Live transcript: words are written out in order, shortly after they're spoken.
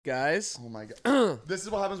Guys. Oh my god. This is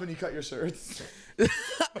what happens when you cut your shirts.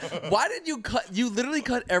 Why did you cut? You literally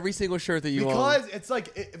cut every single shirt that you own. Because it's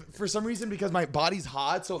like, for some reason, because my body's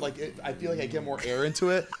hot, so like I feel like I get more air into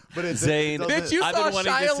it. But it's Zane, Bitch, you I've saw been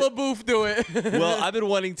wanting Shia to LaBeouf do it. Well, I've been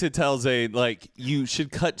wanting to tell Zane, like, you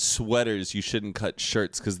should cut sweaters. You shouldn't cut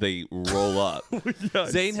shirts because they roll up. Yeah,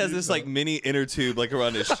 Zane has this, like, mini inner tube, like,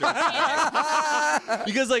 around his shirt.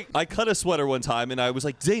 Because, like, I cut a sweater one time, and I was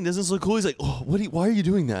like, Zane, doesn't this look cool? He's like, oh, why are you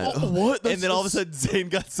doing that? Oh, what? And then all of a sudden, Zane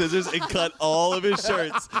got scissors and cut all of his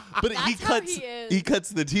shirts. But he cuts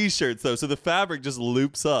the T-shirts, though, so the fabric just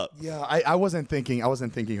loops up. Yeah, I wasn't thinking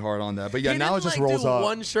hard on that. But yeah, He now it didn't, just like, rolls do up.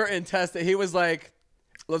 one shirt and test it. He was like,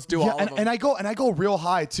 let's do all of them. And I go real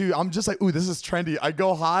high too. I'm just like, ooh, this is trendy. I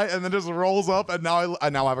go high and then just rolls up, and now I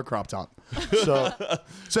have a crop top. So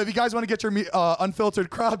if you guys want to get your unfiltered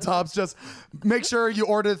crop tops, just make sure you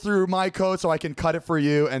order it through my code so I can cut it for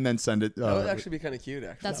you and then send it. That would actually be kind of cute,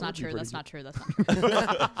 actually. That's not true. That's not true.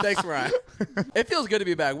 Thanks, Mariah. It feels good to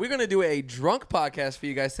be back. We're going to do a drunk podcast for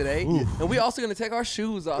you guys today. Ooh. And we're also going to take our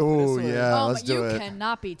shoes off. Oh, this one. yeah. Let's do it. You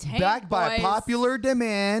cannot be tamed, Back by boys. popular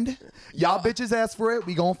demand. Y'all bitches asked for it.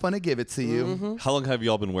 We gonna finna give it to you. Mm-hmm. How long have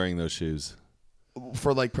y'all been wearing those shoes?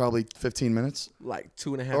 For like probably 15 minutes. Like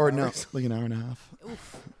 2.5 Or hours. no, like an hour and a half.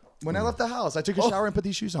 When I left the house, I took a shower and put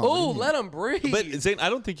these shoes on. Oh, let them breathe. But Zane, I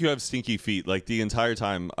don't think you have stinky feet. Like the entire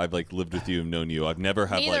time I've like lived with you and known you, I've never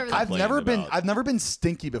had Neither like. of them. I've never been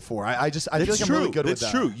stinky before. I feel like I'm true. really good with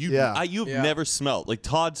That's that. true. You've Yeah. never smelled. Like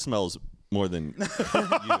Todd smells more than you.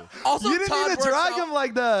 also, You didn't Todd need to works drag out- him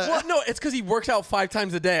like that. Well, no, it's because he works out 5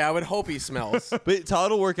 times a day. I would hope he smells. But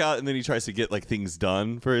Todd will work out and then he tries to get like things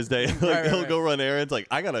done for his day. Like Right, he'll right. go run errands. Like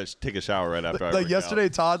I gotta take a shower right after I Like work yesterday,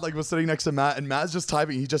 out. Todd was sitting next to Matt, and Matt's just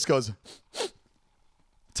typing. He just goes,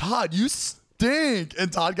 "Todd, you stink!"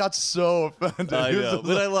 And Todd got so offended. I He was know, just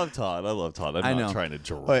but like- I love Todd. I'm not trying to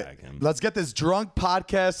drag Wait, him. let's get this drunk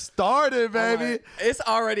podcast started, baby. It's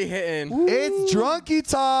already hitting. It's drunky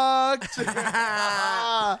talk.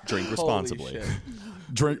 Drink Holy responsibly. shit.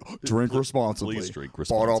 Drink responsibly. Please drink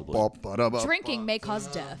responsibly. Drinking may cause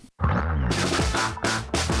death.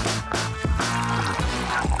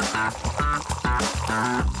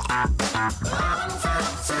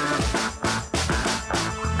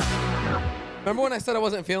 Remember when I said I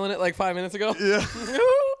wasn't feeling it like 5 minutes ago? Yeah.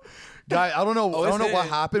 Guy, I don't know. Oh, I don't know it's what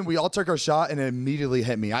hitting. happened. We all took our shot and it immediately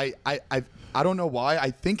hit me. I don't know why.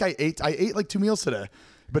 I think I ate like 2 meals today,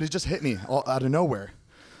 but it just hit me all out of nowhere.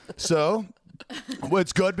 So, well,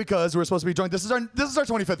 it's good because we're supposed to be drunk. This is our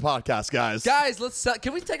 25th podcast, guys. Guys,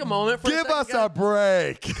 can we take a moment for Give a second, us guys? a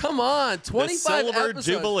break. Come on, The 25 Silver episodes.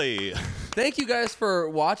 Jubilee. Thank you guys for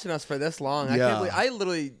watching us for this long. Yeah. I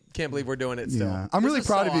literally can't believe we're doing it still. Yeah. I'm really This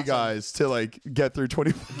is proud so of you awesome. guys to like get through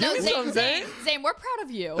 25. No, me some, Zane. Zane, we're proud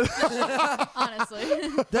of you. Honestly.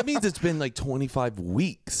 That means it's been like 25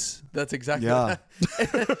 weeks. That's exactly Yeah.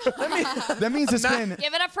 what That means it's been.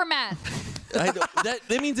 Give it up for Matt.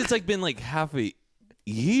 That means it's like been like half a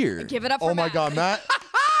year. Give it up for Oh my Matt. God, Matt.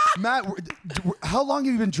 Matt, how long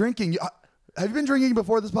have you been drinking? Have you been drinking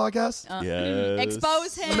before this podcast? Yes.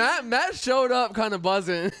 Expose him. Matt showed up kind of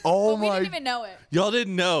buzzing. Oh But we my. didn't even know it. Y'all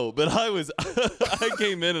didn't know, but I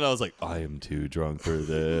came in and I was like, I am too drunk for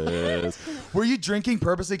this. Were you drinking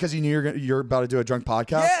purposely because you knew you're about to do a drunk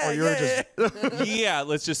podcast? Or you were just. Yeah,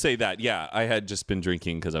 let's just say that. Yeah, I had just been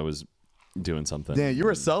drinking because I was doing something. Damn, you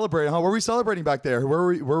were celebrating, huh? Where were we celebrating back there? Where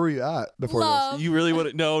were you at before Love. You really want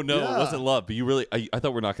to? No, Yeah. it wasn't love. But you really, I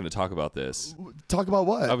thought we're not going to talk about this. this? Talk about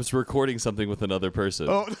what? I was recording something with another person.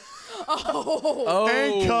 Oh, Oh,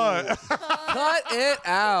 and cut. cut it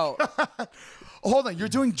out. Hold on, you're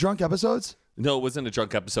doing drunk episodes? No, it wasn't a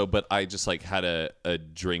drunk episode, but I just like had a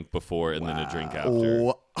drink before and then a drink after.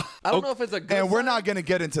 Wha- I don't know if it's a good And we're sign. not going to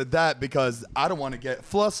get into that because I don't want to get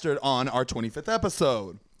flustered on our 25th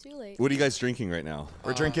episode. Too late. What are you guys drinking right now?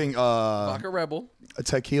 We're drinking Vodka Rebel. a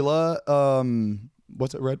tequila.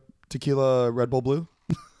 What's it? Tequila Red Bull Blue.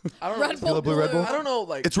 I don't Red know. Bull Blue, Red Bull? I don't know.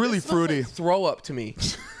 Like It's really it smells fruity. like throw up to me.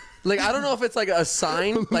 Like I don't know if it's like a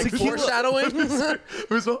sign, like Tequila. foreshadowing.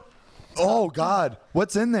 Oh God,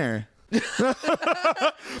 what's in there?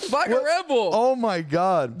 Vodka Rebel. Oh my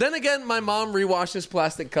God, Then again, my mom rewashes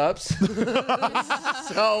plastic cups.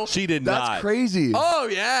 So She did that's not. crazy. oh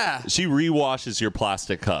yeah. She rewashes your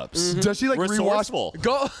plastic cups. Does she like rewash? Resourceful.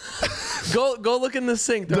 Go look in the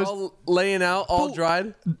sink. They're Does- all laying out, all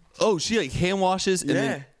dried. Oh, she like hand washes and Yeah.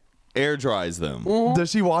 then air dries them.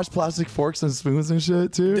 Does she wash plastic forks and spoons and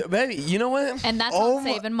shit too? Baby, you know what? And that's Oh on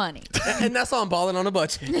my- saving money. And that's on balling on a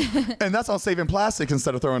budget. And that's all saving plastic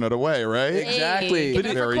instead of throwing it away, right? Exactly. Hey, But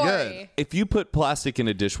good it's for very Corey. good. If you put plastic in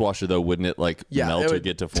a dishwasher, though, wouldn't it like Yeah, melt it or would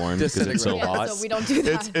get deformed because it's so disintegrate. Yeah, hot? so we don't do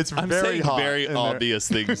that. It's I'm very saying hot. very in there. obvious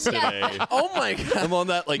things today. Oh my God. I'm on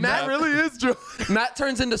that like Matt That really is true. Matt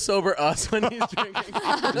turns into sober us when he's drinking.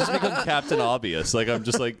 just become Captain Obvious. Like I'm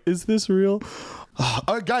just like, is this real? All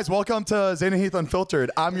right, guys, welcome to Zane and Heath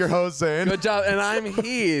Unfiltered. I'm your host, Zane. Good job. And I'm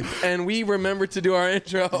Heath. And we remembered to do our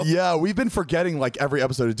intro. Yeah, we've been forgetting like every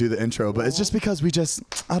episode to do the intro, but it's just because we just,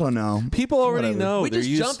 I don't know. People already Whatever. know. We They're just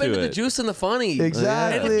used jump to into the it. juice and the funny.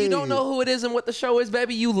 Exactly. And if you don't know who it is and what the show is,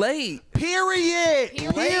 baby, you late. Period.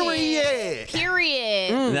 Period.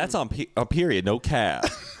 Period. And that's on a period, no cap.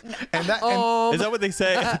 And that, Is that what they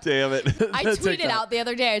say? Damn it. I tweeted out the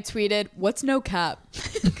other day. I tweeted, "What's no cap?"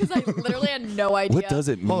 Because I literally had no idea. What does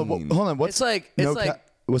it mean? hold on. What's It's like, no cap?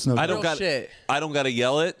 What's no? I cap? don't real got. shit. I don't got to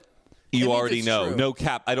yell it. You means already it's know. true. No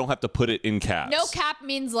cap. I don't have to put it in caps. No cap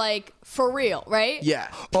means like for real, right? Yeah.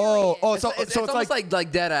 Oh, So it's so it's almost like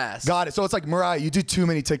dead ass. got it. So it's like Mariah, you do too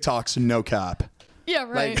many TikToks, no cap. Yeah,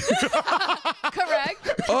 right. Correct.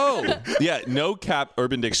 Oh, yeah. No cap,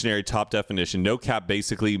 Urban Dictionary, top definition. No cap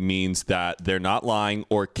basically means that they're not lying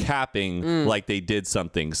or capping like they did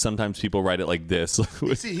something. Sometimes people write it like this.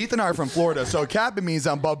 See, Heath and I are from Florida, so capping means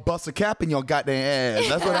I'm about bust a cap in your goddamn ass.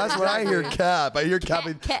 That's what I hear cap. I hear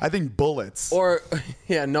capping. Cap. I think bullets. Or,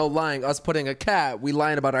 yeah, no lying. Us putting a cap, we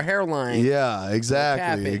lying about our hairline. Yeah,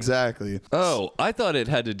 exactly, capping. exactly. Oh, I thought it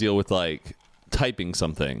had to deal with like typing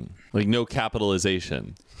something, like no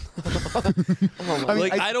capitalization. I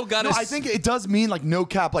mean, I don't gotta No, I think it does mean like no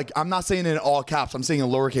cap. Like I'm not saying it in all caps. I'm saying in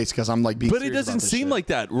lowercase because I'm like being. But it serious doesn't about this seem shit. like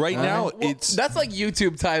that right now. Well, It's that's like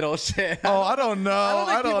YouTube title shit. Oh, I don't know. I don't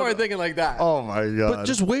think people are thinking like that. Oh my god. but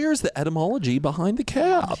just where's the etymology behind the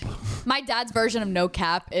cap? My dad's version of no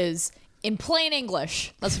cap is in plain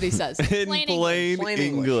English. That's what he says. In plain Plain English. You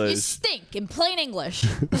English. stink in plain English.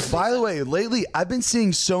 By the way, lately I've been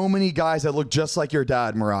seeing so many guys that look just like your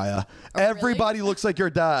dad, Mariah. Everybody looks like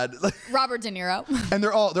your dad, Robert De Niro. and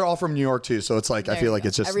they're all from New York too. So it's like I There feel you like go.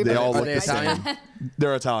 it's just Everybody- they all Are look they the same. Italian?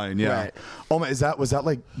 They're Italian, yeah. Right. Oh my, was that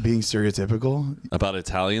like being stereotypical? About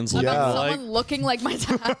Italians looking Yeah. alike. Someone looking like my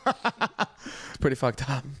dad. It's pretty fucked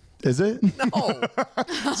up. Is it? Oh,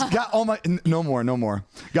 God, oh my, no more,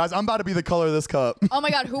 guys. I'm about to be the color of this cup. Oh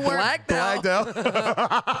my God, who wore blacked out. Blacked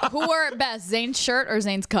out. who wore it best, Zane's shirt or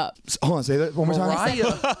Zane's cup? Hold on, say that one more time.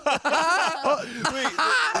 Mariah.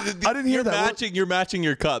 I didn't hear that. You're matching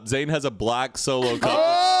your cup. Zane has a black solo cup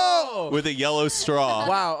Oh! with a yellow straw.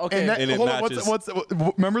 Wow, okay. And, that, And it hold on, matches.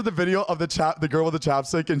 remember the video of the girl with the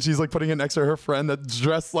chapstick and she's like putting it next to her friend that's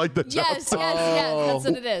dressed like the Yes, chapstick? yes. That's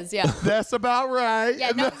what it is. Yeah. That's about right.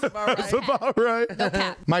 Yeah, that's about right. That's about right. No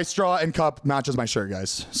cap. My straw and cup matches my shirt,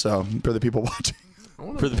 guys. So for the people watching,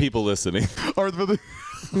 For the people listening. or for the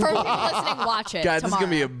For people listening, watch it. Guys, this is going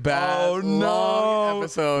to be a bad long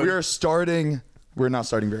episode. we are starting. We're not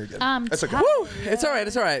starting very good. That's okay. Woo! It's all right.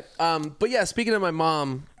 It's all right. But yeah, speaking of my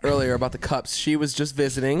mom earlier about the cups, she was just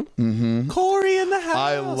visiting. Corey in the house.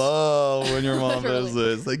 I love when your mom does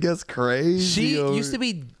this. It gets crazy. She used to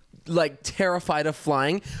be like terrified of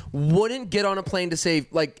flying, wouldn't get on a plane to save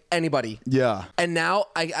like anybody. Yeah. And now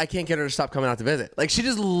I can't get her to stop coming out to visit. Like she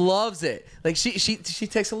just loves it. Like she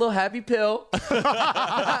takes a little happy pill. And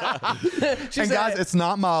guys, it's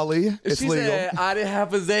not Molly. It's she legal. said, I didn't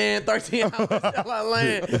have a Zan, 13 hours till I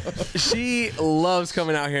land. She loves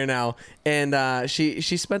coming out here now. And she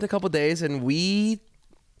spent a couple days and we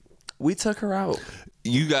took her out.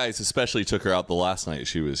 You guys especially took her out the last night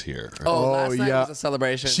she was here. Oh, last night yeah. was a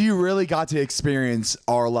celebration. She really got to experience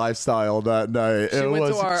our lifestyle that night. She it went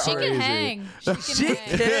was to our- She crazy. can hang. She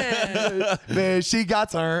can. Man, she got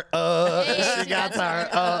turned up. She got turned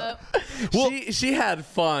up. She had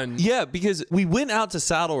fun. Yeah, because we went out to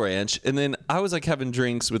Saddle Ranch, and then I was like having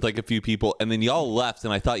drinks with like a few people, and then y'all left,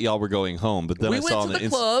 and I thought y'all were going home. But then We I saw went to on the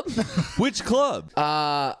club. Which club?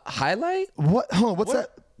 Highlight? What? Hold on, what's that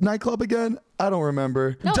nightclub again? I don't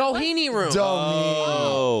remember. No, Doheny Room.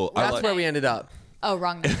 Oh, I That's like- where we ended up. Oh,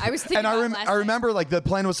 wrong night. I was thinking And about last I night. remember like the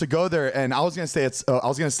plan was to go there, and I was gonna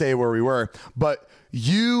stay where we were, but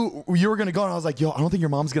you were gonna go, and I was like, yo, I don't think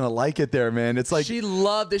your mom's gonna like it there, man. It's like She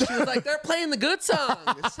loved it. She was like, they're playing the good songs.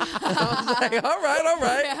 I was like, all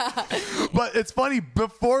right. But it's funny,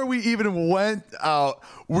 before we even went out,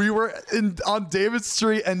 we were on David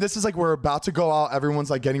Street, and this is like we're about to go out.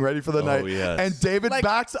 Everyone's like getting ready for the night. yes. And David Like-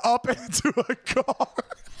 backs up into a car.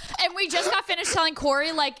 And we just got finished telling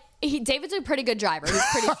Corey, like, David's a pretty good driver. He's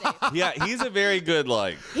pretty safe. Yeah, he's a very good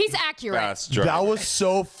He's accurate. fast driver. That was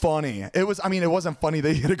so funny. It was. I mean, it wasn't funny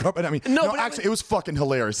that he hit a car, but I mean, No, no, but actually, it was fucking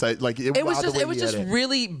hilarious. It was just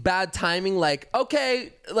really bad timing. Like,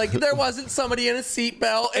 okay, like there wasn't somebody in a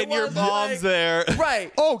seatbelt, and your mom's there.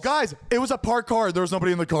 right? Oh, guys, it was a parked car. There was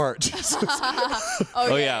nobody in the car. Jesus.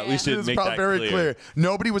 Oh yeah, we should It's make that very clear.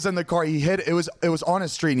 Nobody was in the car. He hit. It was on a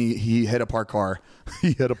street. And he hit a parked car.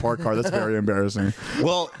 He hit a parked car. That's very embarrassing.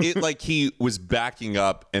 Well, he was backing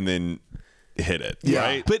up and then hit it. Yeah.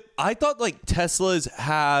 Right. But I thought Teslas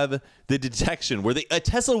have the detection where a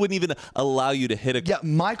Tesla wouldn't even allow you to hit a car. Yeah,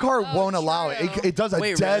 my car won't allow it. It does a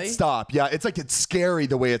Wait, dead really? stop. Yeah, it's it's scary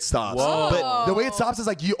the way it stops. Whoa. But the way it stops is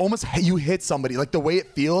you hit somebody. Like the way it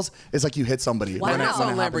feels is like you hit somebody. Wow. when it Not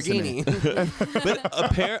some happens to me. Lamborghini.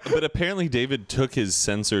 But apparently David took his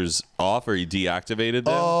sensors off or he deactivated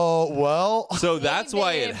them. Oh well. So that's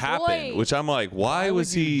why it David, happened, boy. which I'm like, why did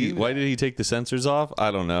he take the sensors off?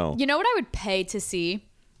 I don't know. You know what I would pay to see?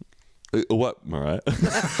 What, Mariah?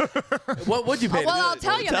 What would you pay? Well, to I'll do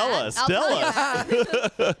tell you. Tell man. us, I'll tell you,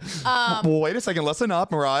 us. man. Well, wait a second. Listen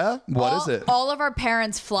up, Mariah. What is it? All of our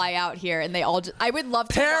parents fly out here, and they all. I would love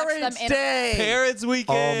to watch Parents' them. Day. Parents'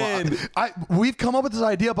 weekend. We've come up with this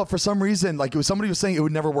idea, but for some reason, somebody was saying it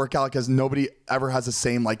would never work out because nobody ever has the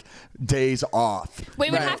same days off. We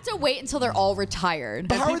would have to wait until they're all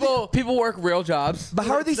retired. And people work real jobs. But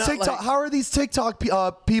how are these It's not TikTok? How are these TikTok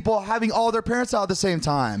people having all their parents out at the same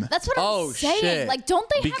time? That's what Oh, I'm saying. shit. Don't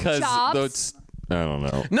they Because have jobs? those, I don't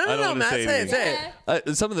know. No, I don't wanna Matt, say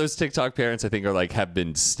it. Some of those TikTok parents, I think, are have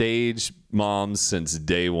been stage moms since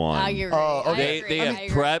day one. I agree. okay. They have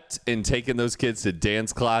prepped and taken those kids to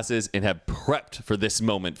dance classes and have prepped for this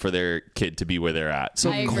moment for their kid to be where they're at. So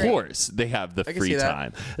I of agree. course they have the can free see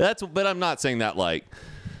that. time. But I'm not saying that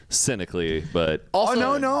cynically, but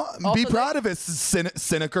Also, No. Be also proud of it,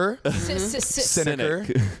 cynicer.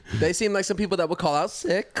 Cynicer. They seem like some people that would call out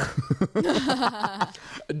sick.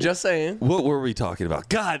 Just saying. what were we talking about?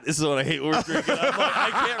 God, this is what I hate when we're drinking. I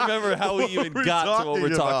can't remember how we even got to what we're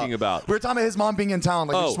talking about. We were talking about his mom being in town.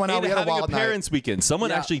 We just went out. and We had a having wild night. parents' weekend. Someone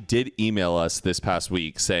Yeah. actually did email us this past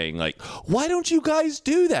week saying why don't you guys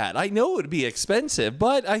do that? I know it would be expensive,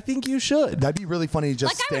 but I think you should. That'd be really funny to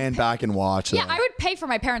just I would stand back and watch. Yeah, that. I would pay for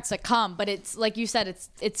my parents to come, but it's like you said,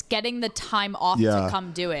 it's getting the time off Yeah. to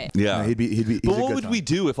come do it. Yeah, he'd be But a what good would time. we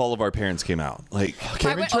do if all of our parents came out?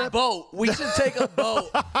 Camping I trip? A boat. We should take a boat.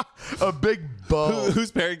 A big boat.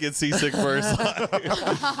 whose parent gets seasick first?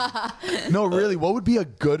 No, really, what would be a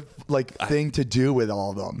good thing to do with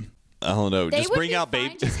all of them? I don't know. They Just would bring be out fine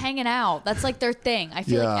baby. just hanging out. That's their thing. I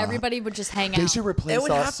feel Yeah. like everybody would just hang They out. should replace It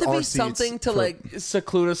would have to our be seats something to for-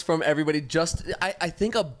 seclude us from everybody. I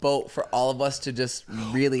think a boat for all of us to just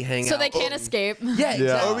really hang out. so they can't escape. Yeah,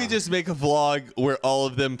 exactly. Or we just make a vlog where all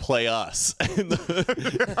of them play us. And That's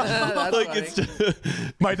it's funny. just,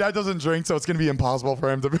 My dad doesn't drink, so it's gonna be impossible for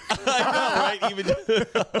him to. right? Even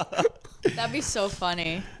That'd be so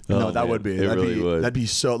funny. No, that man, would be. It That'd really be, would. That'd be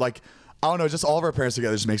so I don't know. Just all of our parents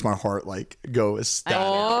together just makes my heart go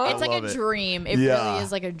ecstatic. It's like love a it. dream. It Yeah. really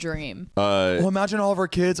is like a dream. Well, imagine all of our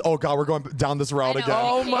kids. Oh God, we're going down this route I know. again.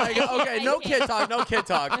 Oh my god. Okay, no I can't. kid talk. No kid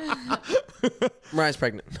talk. Mariah's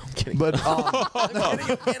pregnant. No, I'm kidding. But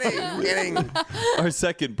kidding. our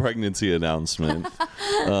second pregnancy announcement.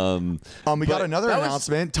 we got another that was-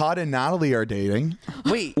 announcement. Todd and Natalie are dating.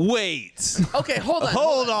 Wait. Wait. Okay, hold on.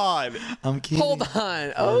 Hold on. I'm kidding. Hold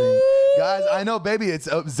on. Oh. Guys, I know, baby. It's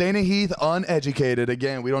Zane and Heath, uneducated.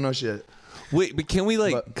 Again, we don't know shit. Wait, but can we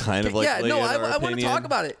kind of Yeah, lay no, in I our want to opinion? talk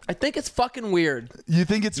about it. I think it's fucking weird. You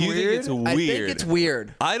think it's You weird? think it's weird? I think it's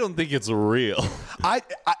weird. I don't think it's real. I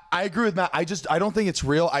agree with Matt. I don't think it's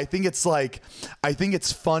real. I think it's I think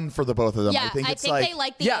it's fun for the both of them. Yeah, I think it's they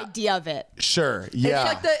like the Yeah. idea of it. sure.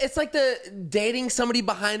 Yeah. It's like the dating somebody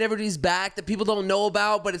behind everybody's back that people don't know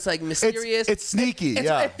about, but it's mysterious. It's sneaky.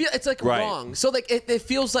 Yeah. It's Right. wrong. So it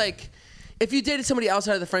feels like if you dated somebody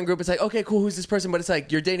outside of the friend group, it's like, okay, cool, who's this person? But it's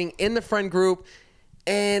you're dating in the friend group,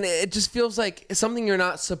 and it just feels like it's something you're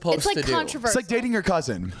not supposed It's like to do. controversial. It's like dating your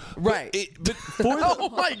cousin. Right. But for the, Oh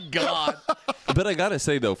my god. but I gotta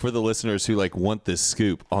say though, for the listeners who want this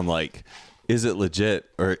scoop on is it legit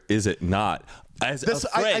or is it not? As This- a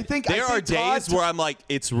friend, I think there are Todd- days where I'm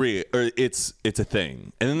it's real or it's a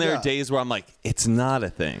thing, and then there Yeah. are days where I'm it's not a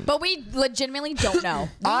thing. But we legitimately don't know.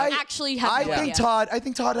 We actually have I no think idea. I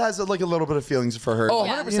think Todd has a little bit of feelings for her. Oh,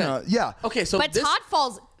 Like, 100%. you know, yeah. Okay, so But this, Todd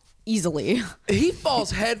falls easily. He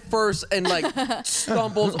falls head first and like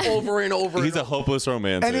stumbles over and over. He's a hopeless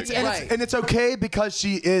romantic. And it's okay because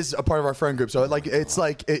she is a part of our friend group. So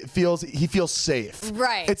he feels safe.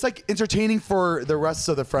 Right. It's like entertaining for the rest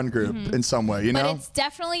of the friend group in some way, you know? But it's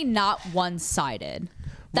definitely not one-sided.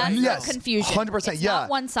 That's the confusion. 100%. It's yeah. not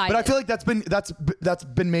one-sided. But I feel like that's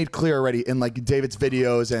been made clear already in like David's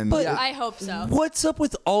videos and. But I hope so. What's up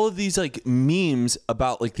with all of these like memes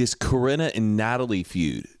about like this Corinna and Natalie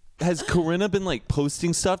feud? Has Corinna been like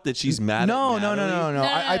posting stuff that she's mad at Natalie? No.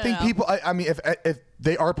 I think people. I mean, if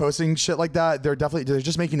they are posting shit like that, they're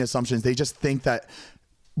just making assumptions. They just think that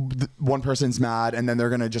one person's mad and then they're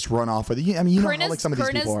gonna just run off with it. I mean, you know how like some of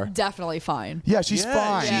these people are. Definitely fine. Yeah, she's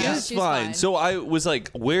fine. She is she's fine. fine. So I was like,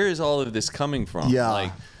 where is all of this coming from? Yeah.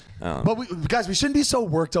 Like, But we shouldn't be so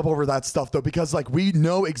worked up over that stuff though, because like we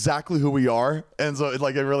know exactly who we are, and so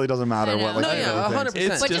like it really doesn't matter what like. No, yeah,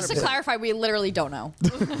 100%. But just to clarify, we literally don't know.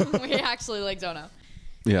 We actually like don't know.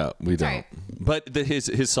 Yeah, we don't. Right. But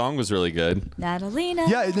his song was really good. Natalina.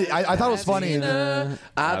 Yeah, I thought it was funny.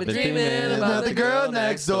 I've been dreaming about the girl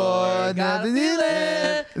next door. Never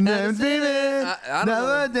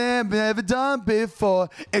done before.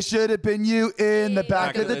 It should have been you in the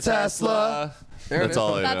back of the Tesla. That's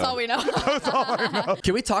all I know. That's all we know.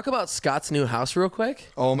 Can we talk about Scott's new house real quick?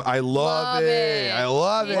 I love it. I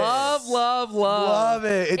love it. Love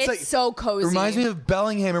it. It's like so cozy. It reminds me of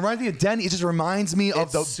Bellingham. It reminds me of Denny. It just reminds me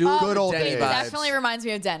of the super good old Denny days. vibes. Definitely reminds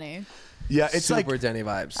me of Denny. Yeah, it's Super like Denny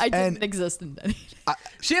vibes. I didn't exist in Denny.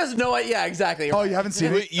 She has no idea. Yeah, exactly. Oh, you haven't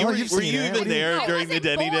seen it? Were You've you seen it. even there during the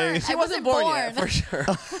Denny days? She wasn't born yet, for sure.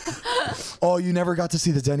 Oh, you never got to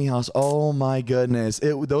see the Denny house. Oh my goodness.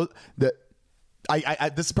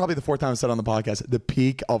 This is probably the fourth time I've said on the podcast, the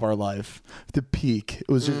peak of our life. The peak. It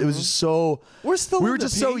was just so. We were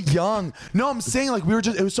just so young. No, I'm saying like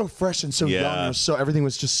it was so fresh and so young. It was everything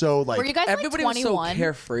was just so like. Were you guys Everybody like was so 21?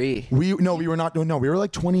 carefree. we were not. No, we were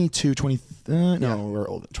like 22, 20. No, we were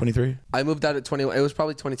old. 23. I moved out at 21. It was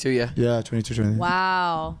probably 22. Yeah. Yeah, 22, 23.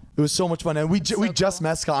 Wow. It was so much fun, and we just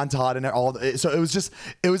met Scott and Todd and all. So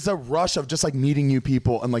it was a rush of just like meeting new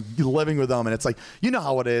people and like living with them, and it's like you know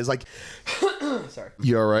how it is. Like, Sorry.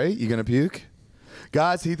 you all right? You gonna puke?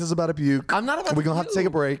 Guys, Heath is about to puke. I'm not about to We're gonna have to take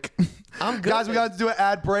a break. I'm good. Guys, we got to do an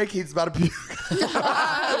ad break. Heath's about to puke.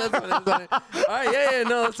 That's funny. All right. Yeah.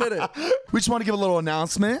 No, let's hit it. We just want to give a little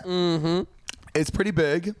announcement. Mm-hmm. It's pretty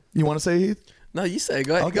big. You want to say, Heath? No, you say.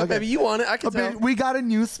 Go ahead. Okay, Go, okay. baby. You want it. I can tell. We got a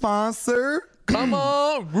new sponsor. Come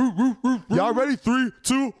on. Y'all ready? 3,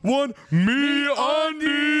 2, 1.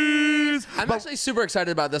 MeUndies. I'm actually super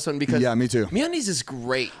excited about this one because Yeah, me too. MeUndies is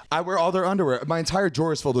great. I wear all their underwear. My entire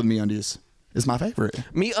drawer is filled with MeUndies. It's my favorite.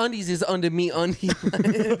 MeUndies is under MeUndies.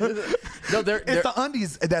 No, they're It's the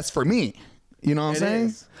undies that's for me. You know what I'm saying?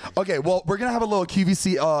 is. Okay, well, we're going to have a little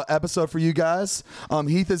QVC episode for you guys.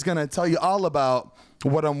 Heath is going to tell you all about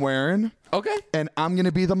what I'm wearing. okay. And I'm going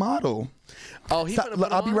to be the model. Oh, he's gonna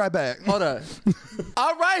put I'll it be on? right back. Hold on.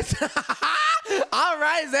 All right. All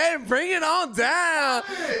right, Zane, bring it on down.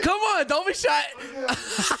 Come on, don't be shy.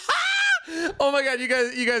 Oh my God, you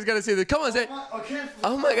guys gotta see this. Come on, Zane.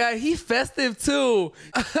 Oh my God, he's festive too.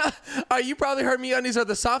 You probably heard MeUndies are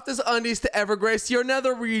the softest undies to ever grace your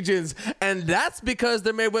nether regions, and that's because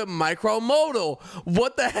they're made with micromodal.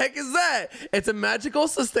 What the heck is that? It's a magical,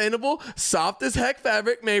 sustainable, soft as heck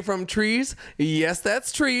fabric made from trees. Yes,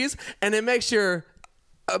 that's trees, and it makes your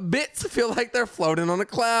bits feel like they're floating on a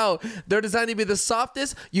cloud. They're designed to be the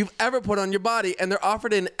softest you've ever put on your body, and they're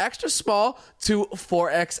offered in extra small to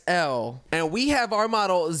 4XL. And we have our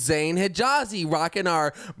model Zayn Hijazi rocking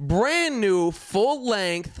our brand new full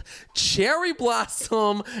length cherry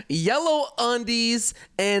blossom yellow undies,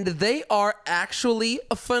 and they are actually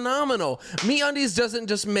phenomenal. MeUndies doesn't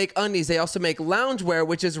just make undies, they also make loungewear,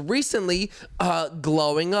 which is recently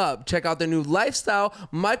glowing up. Check out their new lifestyle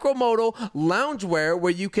micromodal loungewear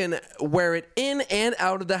where you can wear it in and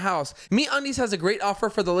out of the house. MeUndies has a great offer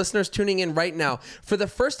for the listeners tuning in right now. For the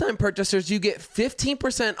first time purchasers, you get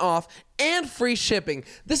 15% off and free shipping.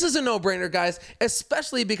 This is a no-brainer, guys,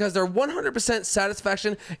 especially because they're 100%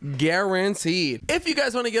 satisfaction guaranteed. If you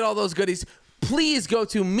guys want to get all those goodies, please go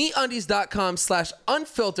to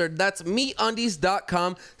MeUndies.com/unfiltered. That's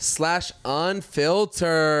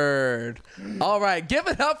MeUndies.com/unfiltered. All right, give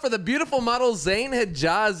it up for the beautiful model Zayn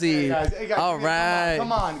Hijazi. Hey guys, all right.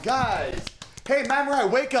 Come on, guys. Hey, Mariah,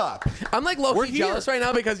 wake up. I'm like low-key jealous right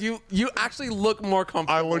now because you actually look more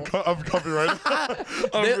comfortable. I'm comfy right now.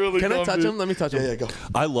 Can I touch him? Let me touch him. Yeah, go.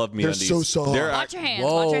 I love MeUndies. They're so soft. They're Watch your hands.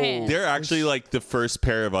 Watch your hands. They're actually like the first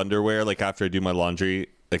pair of underwear. Like after I do my laundry,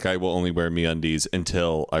 Like I will only wear MeUndies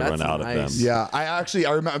until I run out of them. Yeah, I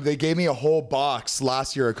remember they gave me a whole box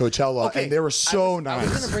last year at Coachella, and they were so nice. I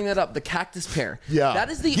was gonna bring that up. The cactus pair. Yeah. That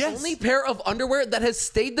is the only pair of underwear that has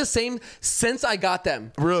stayed the same since I got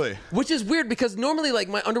them. Really? Which is weird because normally like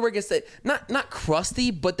my underwear gets not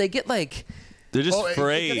crusty, but they get like. They're just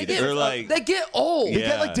frayed or like they get old. They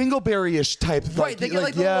get like dingleberry-ish type. Right, they get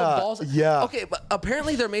like little balls. Yeah. Okay, but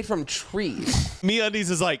apparently they're made from trees. MeUndies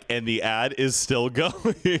is like, and the ad is still going.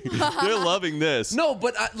 They're loving this. No,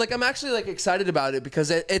 but I'm actually like excited about it because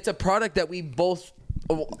it's a product that we both.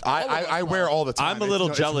 I wear all the time. I'm a little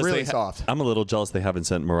jealous. It's really soft. I'm a little jealous they haven't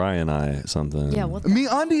sent Mariah and I something. Yeah, what?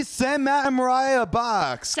 MeUndies send Matt and Mariah a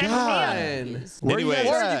box. Send God. Where Anyways.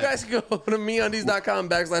 or you guys can go to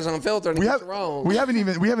MeUndies.com/unfiltered and get your own. We haven't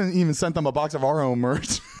even sent them a box of our own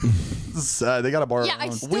merch. They gotta borrow. Yeah, our I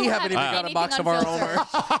own. still We haven't even got a anything box of our own unfiltered.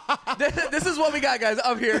 merch. This is what we got, guys,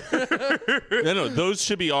 up here. No, those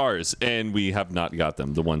should be ours, and we have not got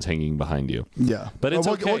them. The ones hanging behind you. Yeah, But it's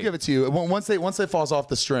okay. We'll give it to you once they falls off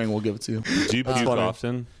the string. We'll give it to you. Do you puke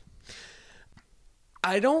often?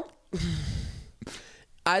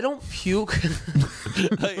 I don't puke.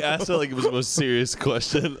 I asked her like it was the most serious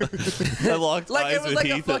question. I locked Like eyes it was with like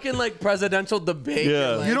Heath. a fucking like presidential debate. Yeah.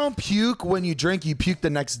 Like, You don't puke when you drink. You puke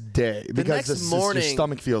the next day because next your morning.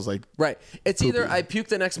 stomach feels like. right. It's either I puke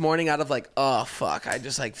the next morning out of like, oh fuck, I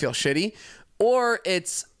just like feel shitty, or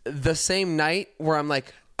it's the same night where I'm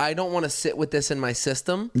like, I don't want to sit with this in my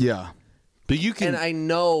system, Yeah, But you can and I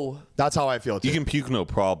know that's how I feel too. you can puke no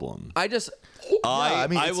problem. I just. I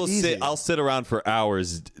mean, it's will easy. I'll sit around for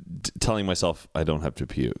hours telling myself I don't have to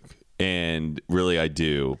puke. And really, I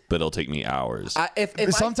do, but it'll take me hours. If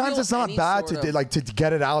Sometimes it's not bad to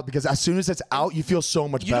get it out because as soon as it's out, you feel so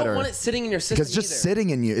much you better. don't want it sitting in your system. Because it's just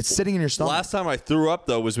sitting in you. It's sitting in your stomach. Last time I threw up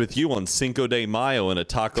though was with you on Cinco de Mayo in a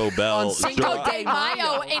Taco Bell Cinco de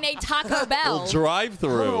Mayo in a Taco Bell.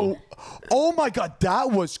 drive-through. Oh my God, that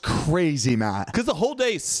was crazy, Matt. Because the whole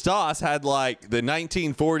day Stas had like the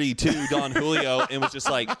 1942 Don Julio and was just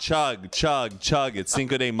like chug, chug, chug. It's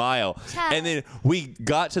Cinco de Mayo. Chug. And then we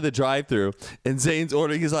got to the drive-thru and Zane's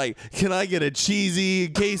ordering. He's like, "Can I get a cheesy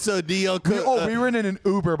quesadilla?" We were in an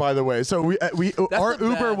Uber, by the way. So our the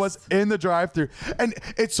Uber best. was in the drive-thru, and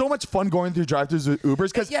it's so much fun going through drive-thrus with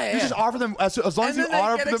Ubers because Yeah. you just offer them as long as And you then they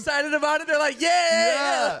offer get them. excited about it. They're like,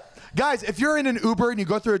 yeah. Guys, if you're in an Uber and you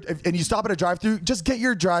go through it and you stop at a drive-thru, just get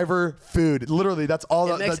your driver food. Literally, that's all.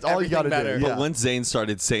 makes That's all you got to everything better. do. But Yeah. once Zane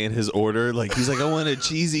started saying his order, like he's like, "I want a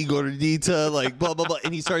cheesy gordita," like blah blah blah,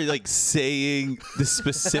 and he started like saying the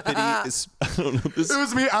specificity. I don't know. This It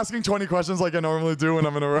was me asking 20 questions like I normally do when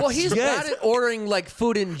I'm in a restaurant. Well, he's bad at ordering like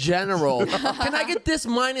food in general. Can I get this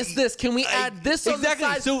minus this? Can we add this on exactly.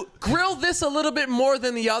 the side? So- grill this a little bit more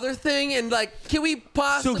than the other thing, and like, can we So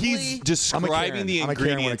possibly? he's describing the I'm a Karen when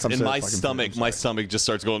it ingredients, comes and to my fucking stomach, food. my stomach just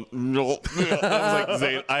starts going. No. I was like,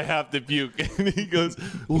 Zane, I have to puke, and he goes,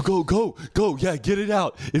 "Well, go, yeah, get it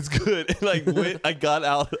out. It's good." And I got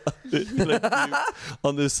out and I puked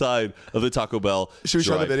on this side of the Taco Bell. Should we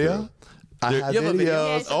show the drive-thru. video? I have You have a video?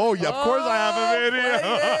 videos. Oh, yeah, of course I have a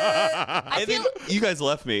video. And then you guys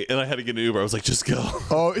left me, and I had to get an Uber. I was like, "Just go."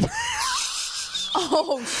 Oh,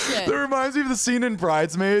 Oh shit. that reminds me of the scene in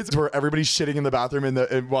Bridesmaids where everybody's shitting in the bathroom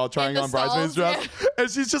while trying the on Bridesmaids stalls, dress.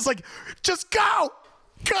 And she's just like, just go!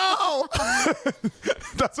 Go!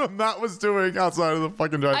 That's what Matt was doing outside of the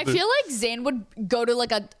fucking I drive-thru. feel like Zane would go to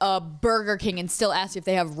like a Burger King and still ask you if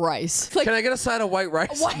they have rice. Like, Can I get a side of white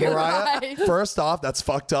rice? white Mariah, rice. first off, that's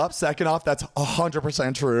fucked up. Second off, that's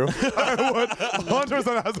 100% true. I would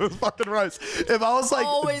 100% ask this fucking rice. If I was like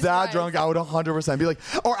Always that rice. drunk, I would 100% be like,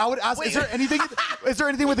 or I would ask, is there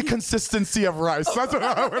anything with the consistency of rice? That's what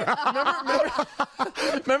I would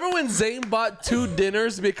ask. Remember when Zane bought 2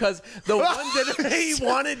 dinners because the one dinner he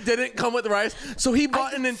wanted didn't come with rice, so he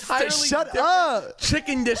bought an entirely Shut different up.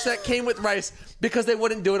 chicken dish that came with rice because they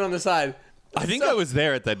wouldn't do it on the side. I think I was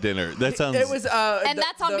there at that dinner. That sounds. It was, And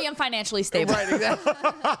that's on being financially stable. right. Exactly.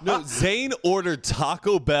 No, Zane ordered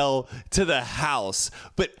Taco Bell to the house,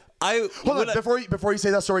 but Hold on, before you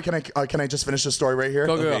say that story, can I just finish the story right here?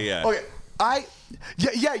 Go. Okay, yeah. Okay.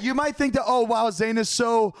 Yeah, you might think that, oh, wow, Zane is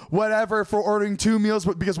so whatever for ordering 2 meals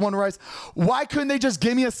because 1 rice. Why couldn't they just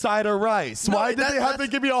give me a side of rice? No, Why did they have to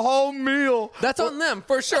give me a whole meal? That's on them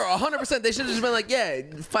for sure. 100%. They should have just been like, yeah,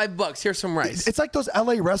 $5. Here's some rice. It's like those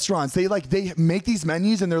LA restaurants. They make these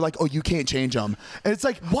menus and they're like, oh, you can't change them. And it's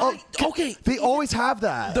like, Why? oh, Okay. They always have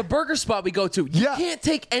that. The burger spot we go to, you Yeah. can't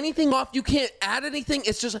take anything off. You can't add anything.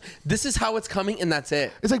 It's just, this is how it's coming, and that's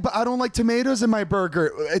it. It's like, but I don't like tomatoes in my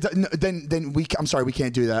burger. I'm sorry, we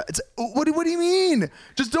can't do that. It's what do you mean?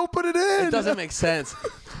 Just don't put it in. It doesn't make sense.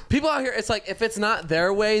 People out here, it's like if it's not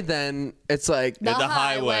their way, then it's like The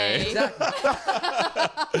highway. Exactly.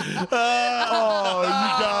 Oh, you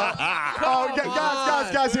got. Oh,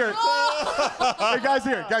 guys here. Hey, guys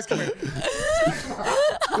here. Guys, come here.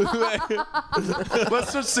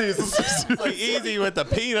 Let's just see. Like easy with the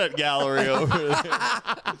peanut gallery over there.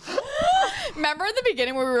 Remember in the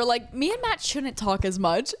beginning where we were like, me and Matt shouldn't talk as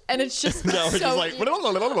much, and it's just Now we're so just like, easy.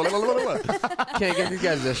 Can't get these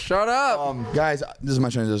guys to shut up. Guys, this is my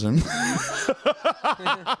transition.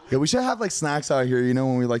 Yeah, we should have like snacks out here, you know,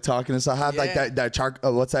 when we like talking and stuff. Have like Yeah.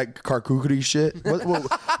 what's that charcuterie shit?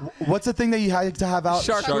 What's the thing that you had to have out?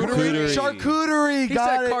 Charcuterie. Charcuterie. He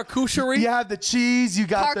Got said it. charcuterie. You have the cheese. You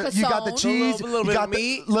got the Carcassonne. cheese. A little you bit got of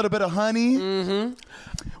meat. a little bit of honey. Mm-hmm.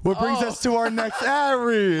 What brings us to our next ad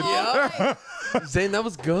read. Yeah. Zane, that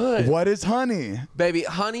was good. What is honey? Baby,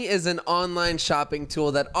 Honey is an online shopping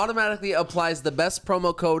tool that automatically applies the best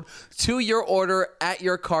promo code to your order at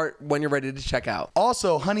your cart when you're ready to check out.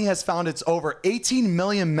 Also, Honey has found its over 18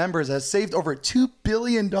 million members, has saved over $2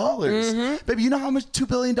 billion. Baby, you know how much $2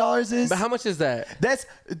 billion is? But how much is that? That's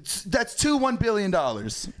 $1 billion.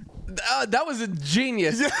 That was a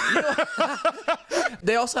genius.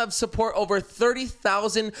 They also have support over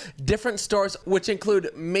 30,000 different stores, which include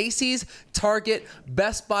Macy's, Target,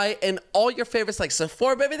 Best Buy, and all your favorites like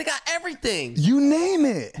Sephora. Baby, they got everything. You name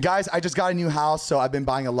it. Guys, I just got a new house, so I've been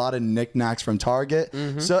buying a lot of knickknacks from Target.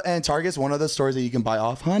 And Target's one of the stores that you can buy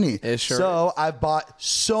off Honey. It sure So I've bought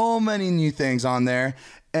so many new things on there,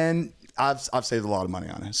 and I've saved a lot of money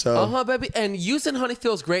on it. So Baby. And using Honey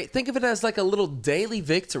feels great. Think of it as like a little daily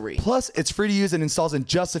victory. plus, it's free to use and installs in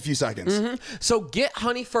just a few seconds. So get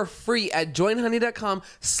Honey for free at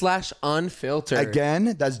joinhoney.com/unfiltered.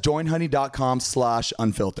 Again, that's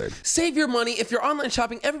joinhoney.com/unfiltered. Save your money. If you're online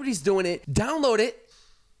shopping, everybody's doing it. Download it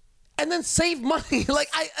and then save money.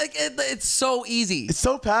 It's so easy. It's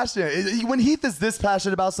so passionate. When Heath is this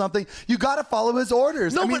passionate about something, you got to follow his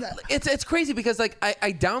orders. No, I mean, but it's crazy because like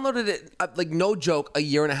I downloaded it like no joke a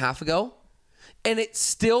year and a half ago, and it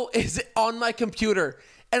still is on my computer,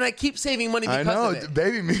 and I keep saving money because I know, of it.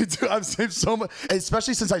 baby, me too. I've saved so much,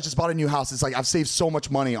 especially since I just bought a new house. It's like I've saved so much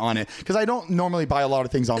money on it because I don't normally buy a lot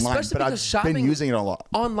of things online, Especially but I've because shopping been using it a lot.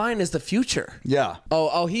 Online is the future. Yeah.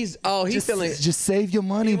 He's feeling Just save your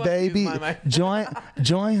money, wants to use baby. my mic.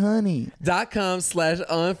 Join Honey.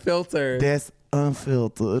 .com/unfiltered. That's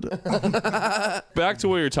unfiltered. Back to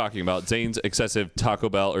what you're talking about, Zane's excessive Taco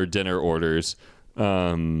Bell or dinner orders.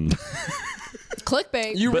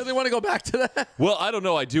 clickbait. You really want to go back to that? Well, I don't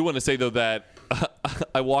know. I do want to say, though, that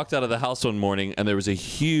I walked out of the house one morning and there was a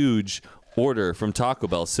huge order from Taco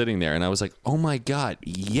Bell sitting there. And I was like, oh, my God,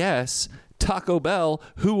 yes, Taco Bell.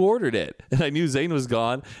 Who ordered it? And I knew Zane was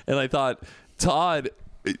gone. And I thought Todd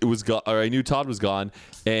was gone, or I knew Todd was gone.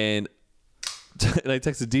 And I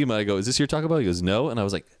texted Dima. I go, is this your Taco Bell? He goes, no. And I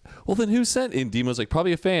was like, well, then who sent it? And Dima was like,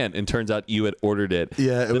 probably a fan. And turns out you had ordered it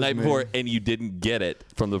Yeah, it the was night me. before, and you didn't get it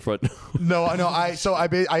from the front. No, I know.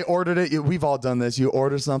 I ordered it. We've all done this. You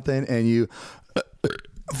order something and you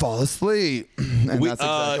fall asleep. And We- that's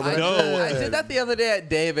exactly what no. I did. I did that the other day at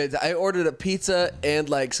David's. I ordered a pizza and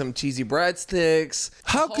like some cheesy breadsticks.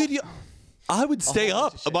 How could you? I would stay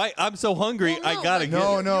up. I'm so hungry. Well, no, I gotta like- get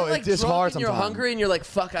No, it. no, You're, like, it's just drunk hard and You're sometimes. hungry and you're like,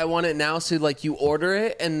 fuck, I want it now. So like you order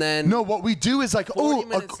it and then No, what we do is like, 40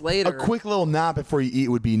 minutes later. a quick little nap before you eat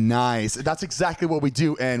would be nice. That's exactly what we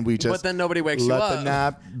do, and we just But then nobody wakes you let up. the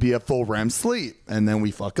nap be a full REM sleep, and then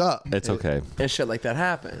we fuck up. It's okay. and shit like that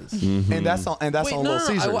happens. And that's on Wait, Little no,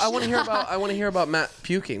 Caesars. I want to hear about Matt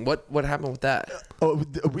puking. What happened with that?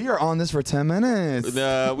 We are on this for 10 minutes. We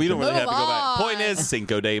don't really Move have to go back. on. Point is,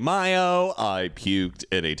 Cinco de Mayo, I puked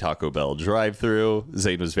in a Taco Bell drive-thru.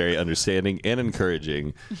 Zane was very understanding and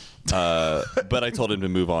encouraging, but I told him to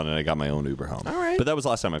move on, and I got my own Uber home. All right. But that was the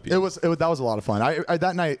last time I puked. That was a lot of fun. I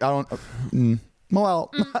that night I don't.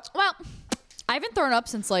 Well, Well, I haven't thrown up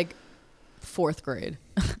since like 4th grade.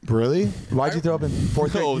 really? Why'd you throw up in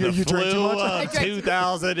 4th grade? Oh, you the drank too flu much. of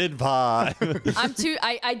 2005. I'm too.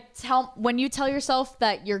 I tell when you tell yourself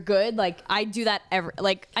that you're good. Like I do that ever.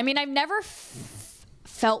 Like I mean, I've never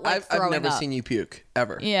felt like I've throwing never up. seen you puke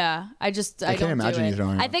ever. Yeah, I can't don't imagine do you it.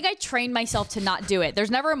 throwing up. I think I trained myself to not do it.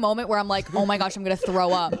 There's never a moment where I'm like, oh my gosh, I'm gonna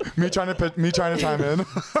throw up. me trying to chime in.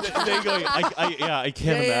 Zane going, I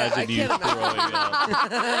can't Yeah, imagine I you can't throwing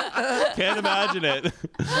up. Can't imagine it.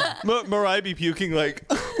 Mariah be puking like,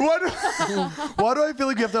 Why do I feel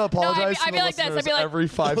like you have to apologize I'd to be the like this. I'd listeners be like- every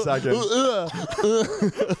 5 seconds?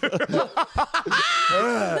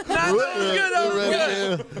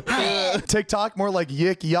 TikTok more like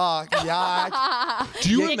yik yak yak. Do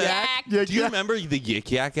you Yik remember? yak. Yik Do you yak. remember the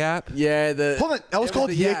Yik Yak app? Yeah, Hold on, that was called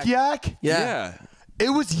the yik yak. Yeah. It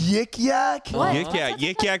was yik yak. What?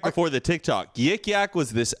 Yik Yak before the TikTok. Yik Yak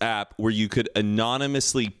was this app where you could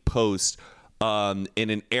anonymously post in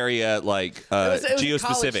an area like was a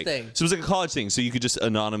geo-specific. college thing. So it was like a college thing. So you could just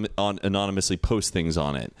anonymously post things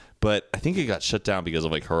on it. But I think it got shut down because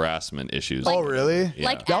of like harassment issues. Oh really? Yeah.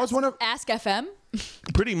 Like That was one of- Ask FM.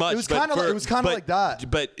 Pretty much. It was kinda like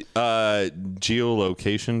that. But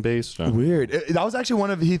geolocation based. Weird. That was actually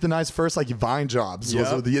one of Heath and I's first like Vine jobs.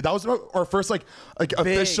 Yep. That was our first like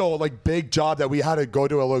official like big job that we had to go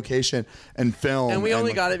to a location and film. And we only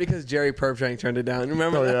like, got it because Jerry Perptrank turned it down.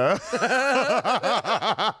 Remember Oh that?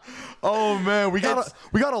 yeah. Oh man, we got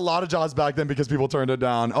a lot of jobs back then because people turned it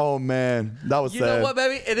down. Oh man, that was You sad. know what,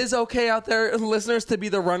 baby? It is okay out there, listeners, to be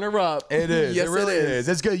the runner-up. It is. Yes, it really is.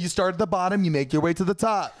 It's good. You start at the bottom, you make your way to the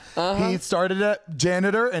top. Heath started at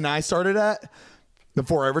janitor, and I started at the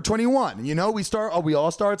Forever 21. You know, we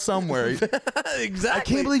all start somewhere. Exactly. I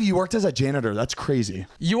can't believe you worked as a janitor. That's crazy.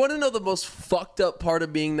 You want to know the most fucked up part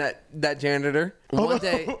of being that janitor? One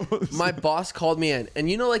day, my boss called me in, and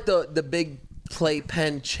you know, like the big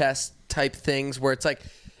playpen chest type things where it's like,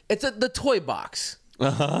 it's the toy box.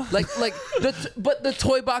 Like but the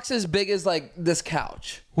toy box is big as like this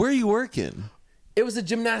couch. Where are you working? It was a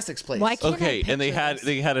gymnastics place. Why can't Okay, I and they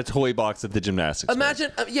picture had a toy box at the gymnastics.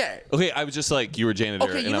 Imagine, yeah. Okay, I was just like, you were janitor,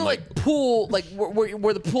 Okay, you and know, I'm like pool, like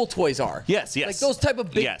where the pool toys are. Yes, yes. Like those type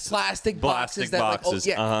of big Yes. plastic boxes. Plastic That boxes,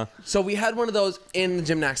 Like, uh-huh. So we had one of those in the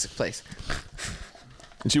gymnastics place.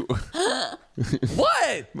 And she,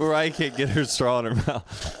 What? Mariah can't get her straw in her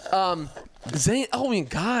mouth. Zane? Oh my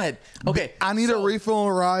God. Okay. I need a so refill,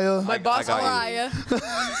 Mariah. My boss. got you. Mariah.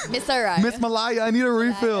 Miss Mariah. Miss Malaya, I need a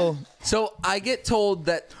refill. So I get told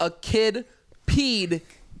that a kid peed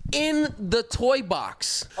in the toy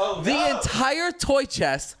box. The entire toy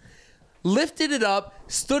chest, lifted it up,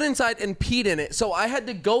 stood inside, and peed in it. So I had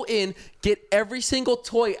to go in, get every single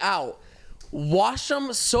toy out, wash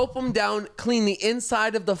them, soap them down, clean the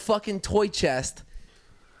inside of the fucking toy chest,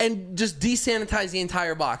 and just desanitize the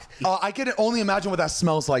entire box. I can only imagine what that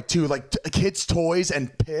smells like too, like kids' toys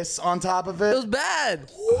and piss on top of It it. was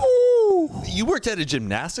bad. You worked at a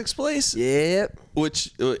gymnastics place? Yep.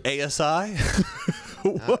 Which, ASI?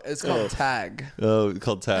 It's called Tag. Oh,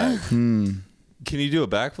 called tag. Can you do a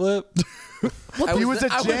backflip? He was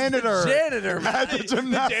a I janitor. Was the janitor, man. At the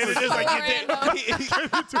gymnastics. Janitor's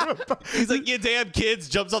like, he's like, you damn kids,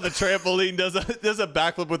 jumps on the trampoline, does a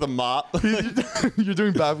backflip with a mop. You're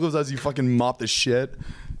doing backflips as you fucking mop the shit.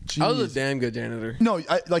 I was a Jeez. damn good janitor. No,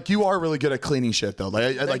 like you are really good at cleaning shit though.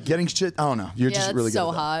 Like getting shit. I don't know. You're Yeah, just that's really good. so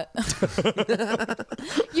at that.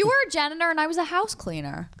 hot. You were a janitor and I was a house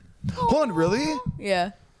cleaner. Hold on, really?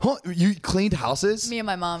 Yeah. You cleaned houses? Me and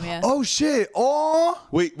my mom, yeah. Oh shit! Oh.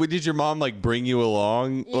 Wait, did your mom like bring you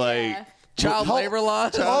along? Yeah. Like, Child labor law.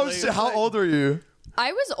 Oh shit! How old are you?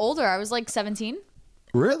 I was older. I was like 17.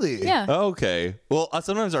 Really? Yeah. okay. Well,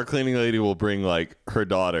 sometimes our cleaning lady will bring like her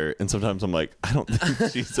daughter, and sometimes I'm like, I don't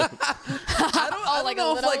think she's. I don't like a know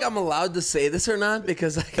if little- like I'm allowed to say this or not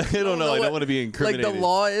because like, I don't know. I don't what, want to be like incriminated. the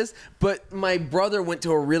law is. But my brother went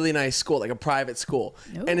to a really nice school, like a private school,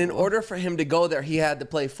 and in order for him to go there, he had to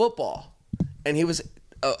play football, and he was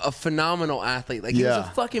a phenomenal athlete. Like he was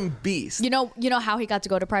Yeah. a fucking beast. You know how he got to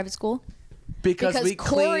go to private school? Because we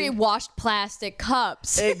Corey cleaned washed plastic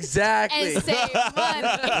cups exactly. and saved money.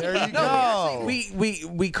 There you go.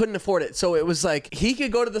 We couldn't afford it, so it was like he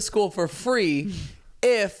could go to the school for free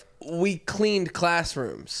if we cleaned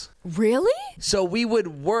classrooms. Really? So we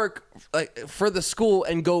would work like for the school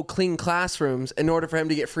and go clean classrooms in order for him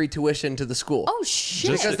to get free tuition to the school. Oh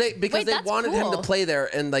shit! because they Wait, that's wanted him to cool. play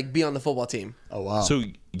there and like be on the football team. Oh wow. So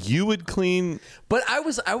you would clean. But I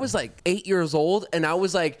was like 8 years old and I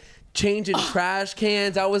was like changing trash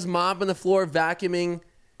cans. I was mopping the floor, vacuuming,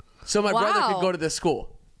 so my brother Wow. could go to this school.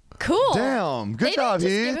 Cool. Damn. Good They job, didn't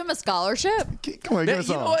just Heath. give him a scholarship. Come on, give You us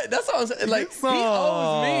some. know what? That's what I'm saying. Like he Give us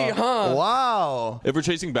owes me, some. huh? Wow. If we're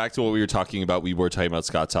tracing back to what we were talking about, we were talking about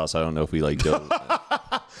Scott's house. I don't know if we like dove.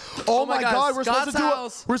 Oh my my God, God.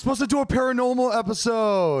 Scott's We're supposed to do a paranormal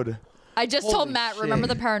episode. I just told Holy Matt, shit. remember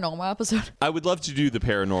the paranormal episode? I would love to do the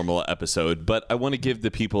paranormal episode, but I want to give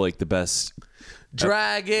the people like the best.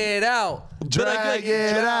 Drag it out. Drag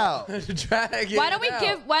it out. Drag it Why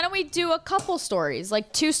don't we do a couple stories,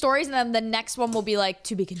 like 2 stories, and then the next one will be like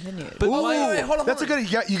to be continued. But wait, hold on. That's a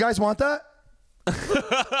good. You guys want that?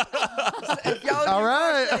 If y'all All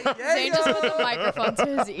right. Zane just put the microphone to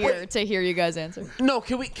his ear to hear you guys answer. No,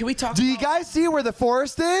 can we talk Do you guys see where the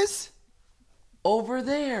forest is? over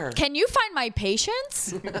there? Can you find my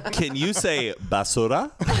patience? Can you say basura?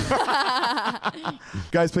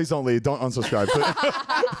 Guys, please don't leave. Don't unsubscribe.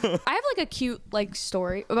 I have like a cute like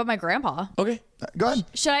story about my grandpa. Okay. Go ahead.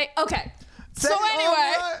 Should I? Okay. Say- So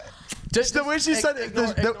anyway, Just the way she said it,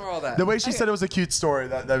 ignore all that. the way she said it was a cute story.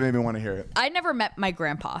 That made me want to hear it. I never met my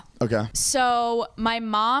grandpa. Okay. So my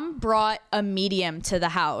mom brought a medium to the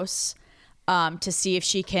house to see if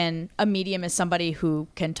she can. A medium is somebody who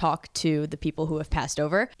can talk to the people who have passed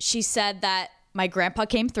over. She said that my grandpa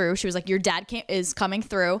came through. She was like, "Your dad is coming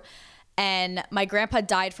through," and my grandpa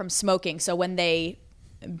died from smoking. So when they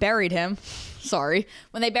buried him, when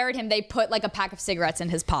they buried him, they put like a pack of cigarettes in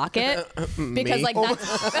his pocket because like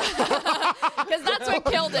that's what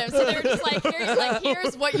killed him. So they're just like,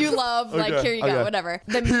 here's what you love, like here you go, whatever.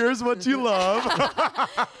 Here's what you love.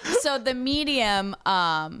 So the medium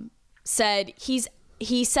said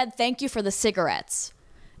he said thank you for the cigarettes,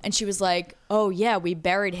 and she was like, oh yeah, we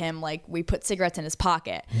buried him, like we put cigarettes in his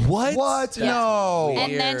pocket. What? No.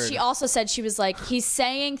 And then she also said, she was like, he's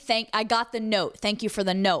saying I got the note, thank you for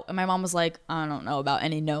the note. And my mom was like, I don't know about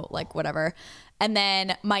any note, like whatever. And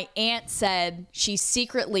then my aunt said she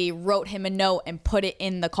secretly wrote him a note and put it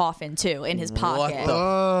in the coffin too, in his pocket.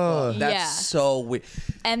 That's Yeah. so weird.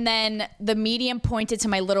 And then the medium pointed to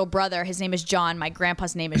my little brother. His name is John. My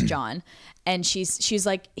grandpa's name is John. And she's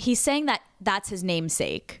like, he's saying that's his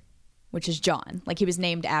namesake, which is John. Like he was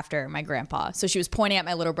named after my grandpa. So she was pointing at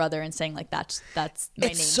my little brother and saying like, that's my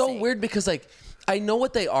namesake. It's so weird because like I know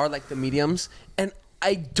what they are, like the mediums, and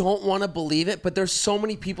I don't want to believe it, but there's so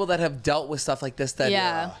many people that have dealt with stuff like this that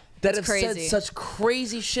it's have crazy. said such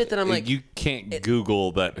crazy shit that I'm like, you can't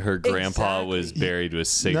Google that her grandpa was buried with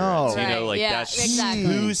cigarettes. No. You know, Right, like yeah, that's exactly.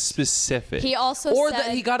 too specific. He also or said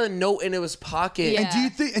that he got a note in his pocket. Yeah. And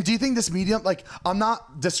do you think this medium, like, I'm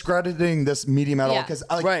not discrediting this medium at all, Yeah. because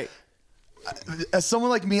Right. as someone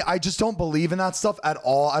like me, I just don't believe in that stuff at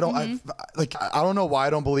all. I don't I don't know why I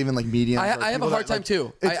don't believe in like mediums. I or have a people hard that, time like,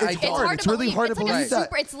 too. It's I don't. hard. It's really hard to It's like believe that.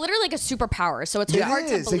 It's literally like a superpower. So it's It hard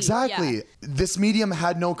to is, believe. exactly. Yeah. This medium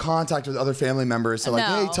had no contact with other family members. So like,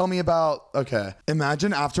 No. hey, tell me about, okay.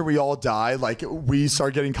 Imagine after we all die, like we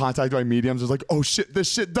start getting contacted by mediums. It's like, oh shit,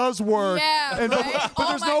 this shit does work. Yeah, And right? but Oh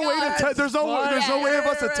there's my no way God. to there's no way of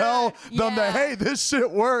us to tell them that, Yeah. hey, this shit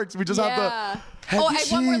works. We just have to.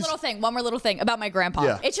 One more little thing about my grandpa.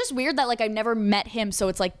 Yeah. It's just weird that like I've never met him, so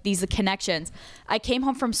it's like these connections. I came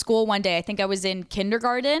home from school one day. I think I was in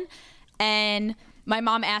kindergarten, and my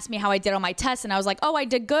mom asked me how I did on my test, and I was like, "Oh, I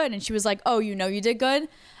did good." And she was like, "Oh, you know you did good?"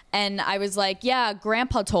 And I was like, "Yeah,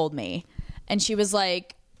 Grandpa told me." And she was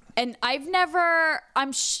like, and I've never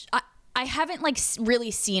I haven't like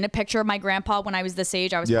really seen a picture of my grandpa when I was this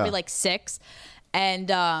age. I was probably like 6,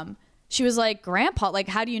 and she was like, Grandpa, like,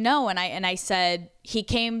 how do you know? And I said, he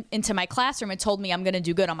came into my classroom and told me I'm going to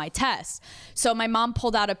do good on my test. So my mom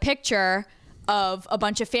pulled out a picture of a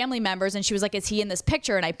bunch of family members, and she was like, is he in this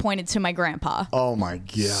picture? And I pointed to my grandpa. Oh my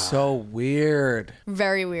God. So weird.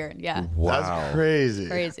 Very weird. Yeah. wow. That's crazy.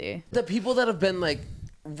 Crazy. The people that have been like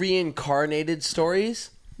reincarnated stories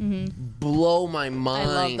blow my mind.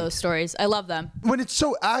 I love those stories. I love them. When it's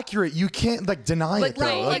so accurate, you can't like deny it though.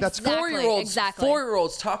 right, Like that's exactly.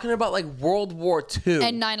 4-year-olds talking about like World War II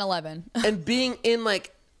And 9/11. and being in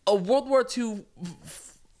like a World War II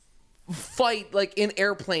fight, like in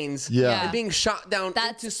airplanes, Yeah. and being shot down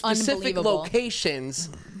That's into specific unbelievable. locations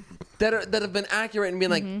that have been accurate and being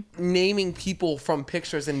like naming people from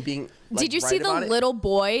pictures and being. Like, Did you see right the about it. little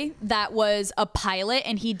boy that was a pilot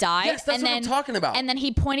and he died? Yes, that's and what then, I'm talking about. And then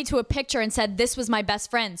he pointed to a picture and said, this was my best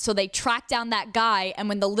friend. So they tracked down that guy. And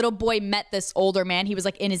when the little boy met this older man, he was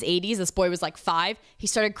like in his 80s. This boy was like 5. He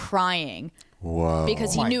started crying. Whoa.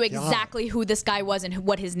 Because he my knew God. exactly who this guy was and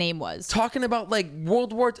what his name was. Talking about like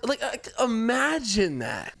World War II, like imagine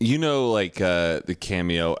that. You know, like the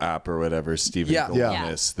Cameo app or whatever, Stephen Yeah.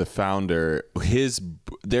 Goldness, the founder,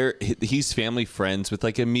 he's family friends with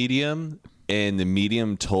like a medium, and the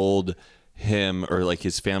medium told him or like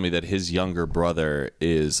his family that his younger brother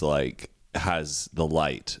is like has the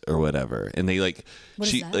light or whatever, and they like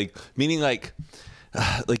What is that? like meaning like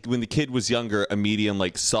when the kid was younger, a medium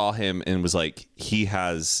like saw him and was like, he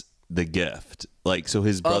has the gift. Like, so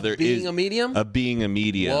his brother being is a medium? Of being a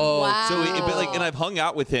medium. Whoa. Wow. So, but like, and I've hung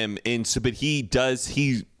out with him, and so, but he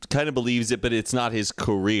kind of believes it, but it's not his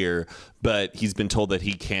career. But he's been told that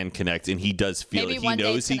he can connect, and he does feel Maybe it. He one day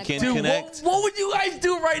knows it's he gonna can click. Dude, connect. what would you guys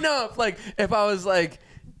do right now if I was like,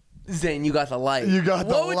 Zane, you got the light. You got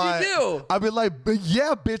the light. What would you do? I'd be like,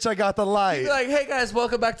 yeah, bitch, I got the light. You'd be like, hey guys,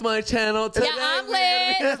 welcome back to my channel. Today I'm we're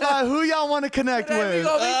gonna be- lit. It's like, who y'all want to connect Today we with?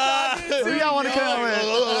 gonna be talking Who to y'all want to connect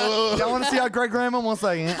with? Y'all want to see how Greg Graham? 1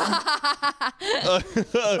 second.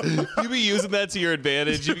 You be using that to your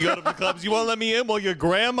advantage. You go to the clubs. You won't let me in? Well, your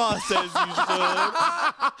grandma says you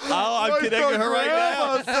should. I'm connecting her right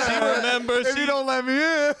now. She remembers. If you don't let me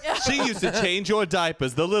in. She used to change your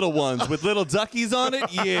diapers, the little ones with little duckies on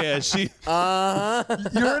it. Yeah, she.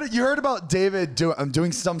 You heard about David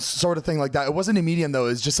doing some sort of thing like that. It wasn't a medium though. It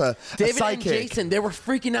was just a David sidekick. and Jason, they were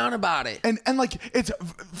freaking out about it. And like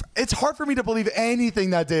it's hard for me to believe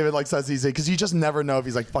anything that David like says these days because you just never know if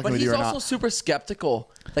he's like fucking But with he's you or also not. super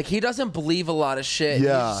skeptical. Like he doesn't believe a lot of shit.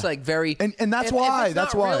 Yeah. He's just like very And that's if, why. If it's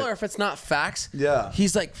That's not why. real or if it's not facts. Yeah.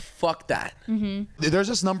 He's like, fuck that. There's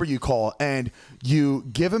this number you call and you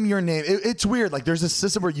give him your name. It's weird. Like there's this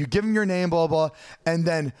system where you give him your name, blah, blah, and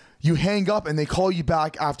then you hang up and they call you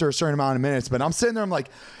back after a certain amount of minutes. But I'm sitting there, I'm like,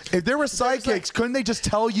 if there were sidekicks, couldn't they just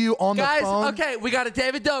tell you on the Guys, phone? okay, we got a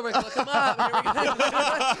David Dobrik. Look him up. Here we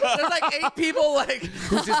go. There's like 8 people, like,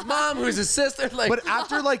 who's his mom, who's his sister. Like, But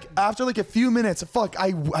after a few minutes,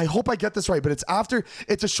 I hope I get this right, but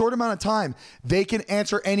it's a short amount of time. They can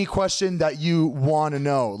answer any question that you want to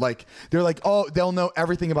know. Like they're like, oh, they'll know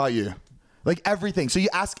everything about you. Like everything. So you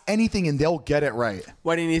ask anything and they'll get it right.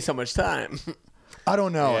 why do you need so much time? I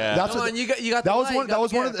don't know. Yeah. That's Come what on, you got that the was light, one. you That got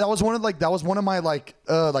was the one. gift. That was one of my like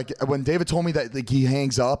when David told me that like he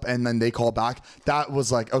hangs up and then they call back. That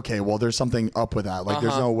was like, okay, well, there's something up with that. Like,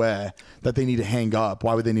 there's no way that they need to hang up.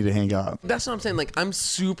 Why would they need to hang up? That's what I'm saying. Like, I'm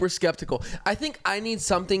super skeptical. I think I need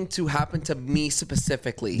something to happen to me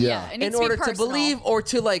specifically. Yeah. It needs In to be order to personal. believe or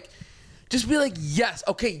to like just be like, yes,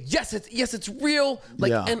 okay, yes, it's real.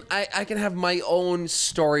 Like, Yeah. and I can have my own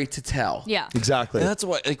story to tell. Yeah. Exactly. And that's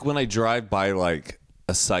why, like, when I drive by like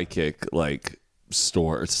a psychic like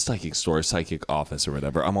store, it's a psychic office or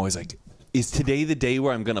whatever, I'm always like, is today the day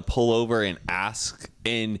where I'm gonna pull over and ask?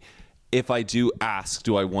 And if I do ask,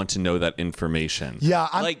 do I want to know that information? Yeah,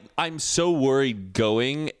 I'm so worried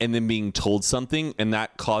going and then being told something, and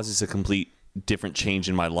that causes a complete different change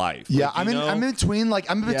in my life. Yeah, Like, I'm in between.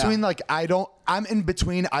 I'm in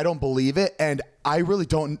between. I don't believe it, and I really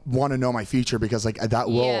don't want to know my future because like that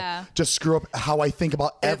will Yeah. just screw up how I think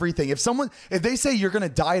about everything. If they say you're gonna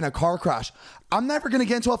die in a car crash, I'm never gonna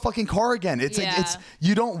get into a fucking car again. It's like Yeah.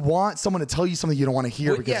 you don't want someone to tell you something you don't want to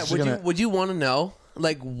hear because Yeah, it's gonna. would you want to know?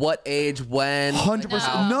 Like, what age, when?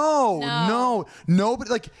 100%. No. But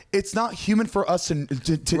like, it's not human for us to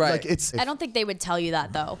Right. like. It's I don't think they would tell you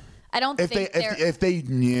that though. I don't if think they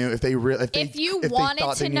knew if they wanted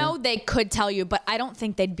thought to they knew. know, they could tell you, but I don't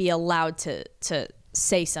think they'd be allowed to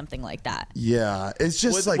say something like that. Yeah, it's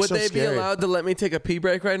just Would so they scary. be allowed to let me take a pee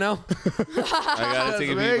break right now? I gotta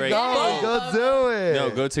take a pee Hey, break. go do it. No,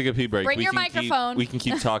 go take a pee break. Bring your can keep- microphone. we can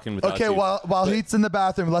keep talking without Okay, you. while Heath's in the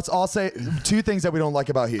bathroom, let's all say 2 things that we don't like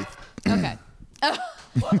about Heath. Okay.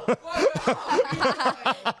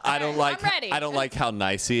 I don't like. I'm ready. I don't like how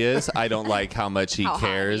nice he is. I don't like how much he How hot he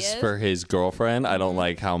cares is. for his girlfriend. I don't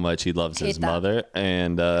like how much he loves his Hate that. mother.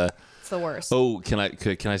 And It's the worst. oh, can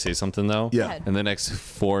I say something though? Yeah. Go ahead. In the next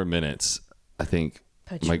 4 minutes, I think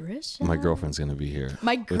Patricia. my girlfriend's gonna be here.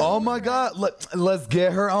 My girl. Oh my God, let's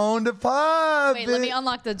get her on the pod. Wait, let me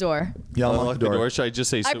unlock the door. Yeah, Unlock the door. Should I just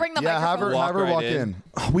say? I bring the Yeah, have microphone. her walk in.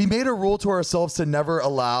 We made a rule to ourselves to never not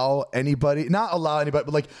allow anybody, but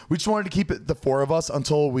like we just wanted to keep it the 4 of us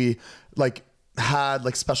until we like had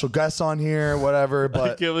like special guests on here, whatever. I But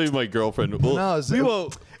can't believe my girlfriend. Well, no, we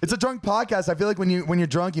won't. it's a drunk podcast. I feel like when you're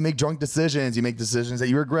drunk, you make drunk decisions. You make decisions that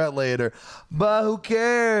you regret later. But who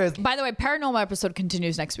cares? By the way, paranormal episode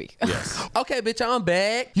continues next week. Yes. Okay, bitch, I'm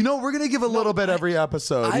back. You know, we're gonna give a little bit every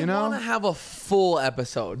episode. I You know, want to have a full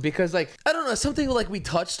episode because, like, I don't know, something like we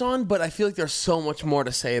touched on, but I feel like there's so much more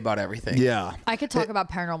to say about everything. yeah. I could talk about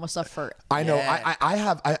paranormal stuff for. I know. Yeah.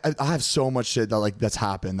 I have so much shit that's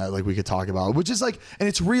happened that like we could talk about, which is like, and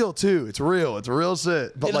it's real too. It's real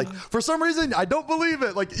shit. But like for some reason, I don't believe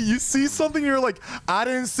it. Like you see something, you're like, I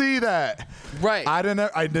didn't see that. Right. I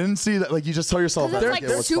didn't see that. Like you just tell yourself that. Because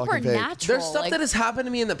it's it like was fucking fake. supernatural. There's stuff that has happened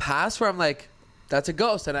to me in the past where I'm like, that's a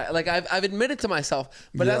ghost. And I've admitted to myself.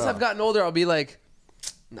 But as Yeah. I've gotten older, I'll be like,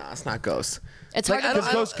 nah, it's not ghost. It's like, hard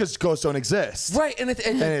to Because ghosts don't exist. Right. And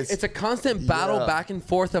it's a constant battle Yeah. back and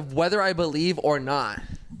forth of whether I believe or not.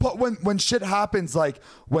 But when shit happens, like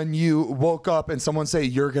when you woke up and someone say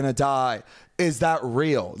you're gonna die, is that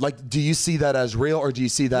real? Like, do you see that as real, or do you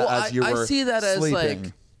see that as you were I see that as sleeping?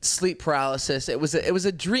 like sleep paralysis. It was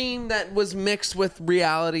a dream that was mixed with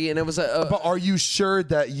reality, and it was But are you sure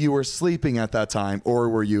that you were sleeping at that time, or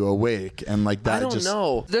were you awake? And like that, I don't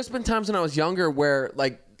know. There's been times when I was younger where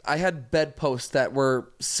like I had bedposts that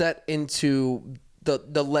were set into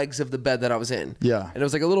the legs of the bed that I was in. Yeah. And it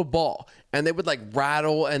was like a little ball, and they would like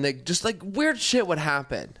rattle, and they just like weird shit would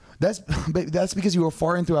happen. That's because you were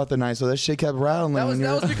farting throughout the night, so that shit kept rattling. That was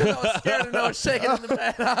because I was scared and I was shaking in the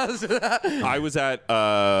bed. I was at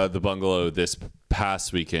the bungalow this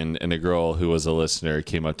past weekend, and a girl who was a listener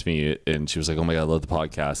came up to me and she was like, "Oh my God, I love the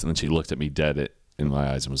podcast." And then she looked at me dead in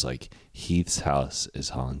my eyes and was like, "Heath's house is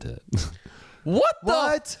haunted."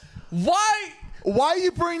 What? Why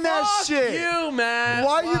you bring that Fuck shit? you, man.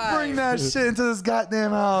 Why you bring that shit into this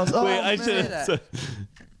goddamn house? Oh, Wait, I man. should have said.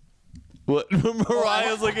 What?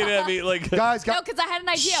 Mariah's looking at me like, Guys, No, because I had an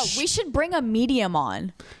idea. We should bring a medium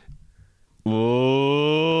on.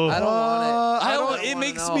 whoa. I don't want it. I don't. wanna It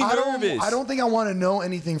makes know. me I nervous. don't think I want to know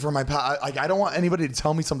anything from my past. Like, I don't want anybody to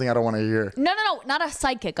tell me something I don't want to hear. No, not a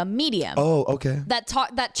psychic, a medium. Oh, okay.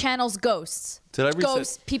 That channels ghosts. Did I reset?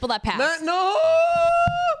 Ghosts, people that pass. Matt, no.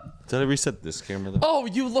 Did I reset this camera though? Oh,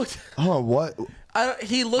 you looked. Oh, what?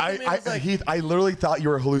 He looked at me and was like, Heath, I literally thought you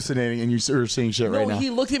were hallucinating and you were seeing shit right no, now. he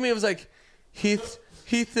looked at me and was like, Heath,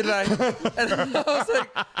 did I? And I was like,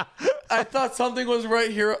 I thought something was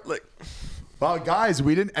right here. Like, Well, guys,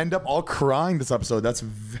 we didn't end up all crying this episode.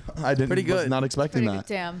 I didn't. Pretty good. Was not expecting Pretty that.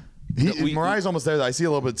 good, damn. Mariah's almost there. I see a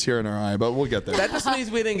little bit of tear in her eye, but we'll get there. that just means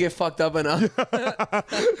we didn't get fucked up enough.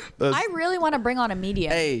 I really want to bring on a medium.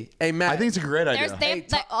 hey, Matt. I think it's a great idea.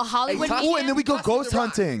 There's a Hollywood Hey, medium. Oh, and then we go Toss me ghost the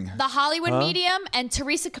rock. hunting. The Hollywood medium and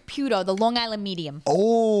Teresa Caputo, the Long Island medium.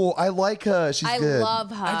 Oh, I like her. She's I good. love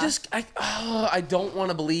her. I don't want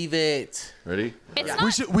to believe it. Ready?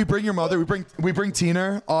 It's not. We bring your mother. We bring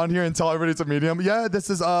Tina on here and tell everybody it's a medium. Yeah, this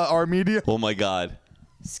is our medium. Oh my God.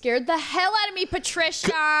 Scared the hell out of me,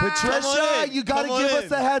 Patricia. Patricia, in. you gotta Come on give in.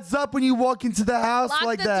 us a heads up when you walk into the house Lock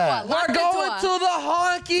like the that. door. Lock We're the going door. to the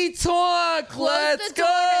honky tonk. Close Let's the door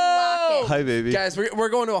and lock go. it. Hi, baby. Guys, we're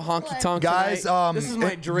going to a honky tonk Guys, tonight. This is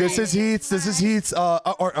my dream. This is Heath's. This is Heath's.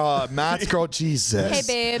 Matt's girl. Jesus.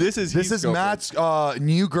 Hey, babe. This is Heath's Matt's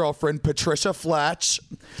new girlfriend, Patricia Flatch.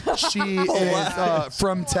 She is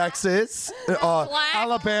from Texas,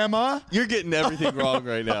 Alabama. You're getting everything wrong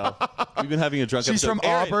right now. We've been having a drunk She's episode.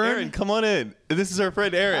 from Auburn. Aaron, come on in. This is our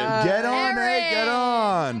friend Aaron. Get on, hey, get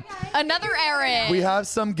on. Another Aaron. We have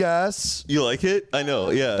some guests. You like it? I know.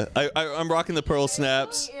 Yeah. I'm rocking the pearl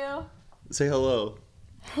snaps. Say hello.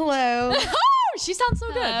 Hello. Oh, she sounds so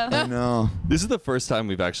good. I know. This is the first time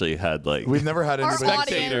we've actually had like. We've never had Our anybody audience.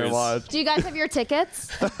 sit there and watch. Do you guys have your tickets?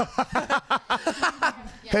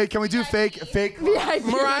 Hey, can we do fake?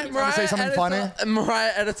 Mariah say something edits funny?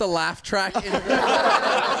 Mariah edits a laugh track. Sign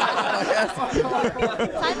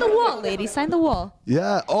the wall, lady. Sign the wall.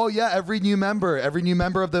 Yeah. Oh, yeah. Every new member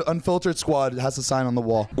of the Unfiltered Squad has a sign on the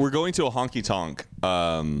wall. We're going to a honky tonk.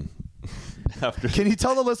 After. Can you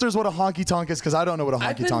tell the listeners what a honky tonk is? Because I don't know what a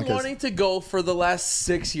I've honky been tonk is. wanting to go for the last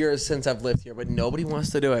 6 years since I've lived here, but nobody wants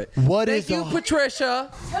to do it. What Thank is you, a-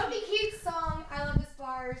 Patricia. Toby Keith's song "I Love This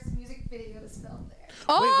Bar's" music video is filmed there.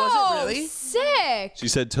 Oh, was it really? sick. She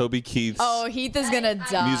said Toby Keith's Oh, Heath is gonna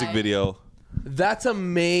die. music video. That's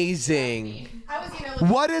amazing. I was, looking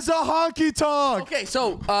What is a honky tonk? Okay,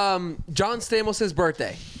 so John Stamos'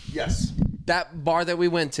 birthday, Yes. that bar that we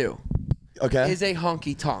went to, Okay. is a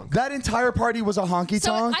honky tonk. That entire party was a honky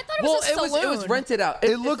So I tonk? thought it was a saloon. it was rented out.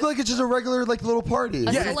 It looked like it's just a regular like little party.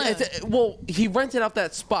 Yeah, saloon. well, he rented out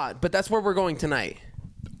that spot, but that's where we're going tonight.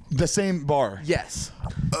 The same bar. Yes.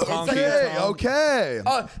 Okay.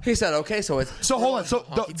 He said, okay, so it's So hold on. So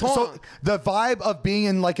the vibe of being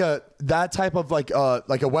in like that type of like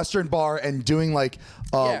a Western bar and doing like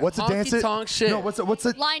what's the dance? honky-tonk shit. No, what's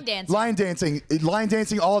it? Line dancing. Line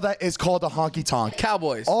dancing. All of that is called a honky tonk.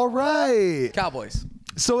 Cowboys. All right. Cowboys.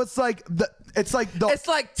 So it's like the. It's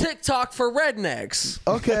like TikTok for rednecks.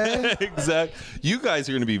 Okay. Exactly. You guys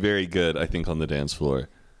are going to be very good, I think, on the dance floor.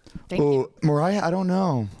 Thank you. Oh, Mariah, I don't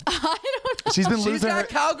know. I don't know. She's been She's losing her. got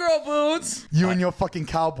cowgirl boots. You and your fucking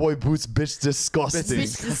cowboy boots, bitch, disgusting.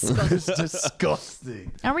 Bitch, disgusting. Bitch,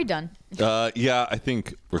 disgusting. Are we done? Yeah, I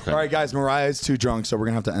think we're kind All right, guys, Mariah's too drunk, so we're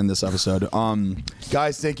gonna have to end this episode.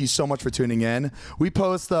 Guys, thank you so much for tuning in. We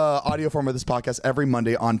post the audio form of this podcast every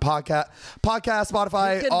Monday on podcast,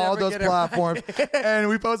 Spotify, can all never those get it platforms, and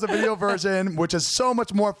we post a video version, which is so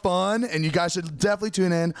much more fun. And you guys should definitely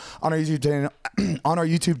tune in on our YouTube channel.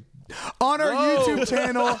 YouTube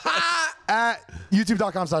channel at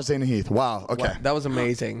youtube.com/Zane and Heath. Wow. Okay. Wow, that was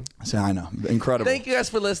amazing. See, I know. Incredible. Thank you guys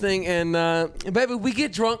for listening, and baby, we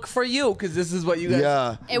get drunk for you because this is what you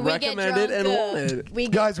guys And we get recommended drunk, and wanted. we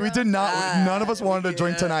get Guys, we drunk. did not. None of us wanted to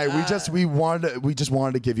drink tonight. We just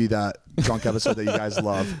wanted to give you that drunk episode that you guys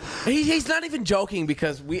love. He's not even joking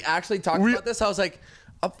because we actually talked about this. I was like,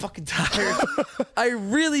 I'm fucking tired. I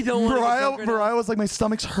really don't want to. Mariah was like, my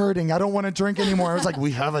stomach's hurting. I don't want to drink anymore. I was like,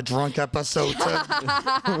 we have a drunk episode.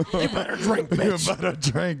 You better drink, bitch. You better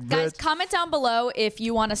drink, Guys, bitch. comment down below if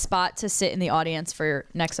you want a spot to sit in the audience for your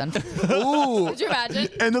next Unfiltered. Ooh. Could you imagine?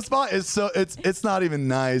 And the spot is it's not even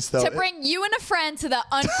nice though. To bring you and a friend to the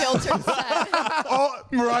Unfiltered set. Oh,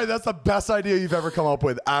 Mariah, that's the best idea you've ever come up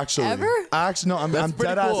with, actually. Ever? Actually, no, I'm pretty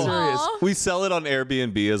dead ass cool. serious. Aw. We sell it on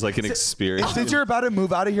Airbnb as like an experience. Since you're about to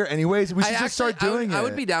move out of here anyways, we should just start doing it. I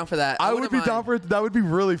would be down for that. I would be down for it. That would be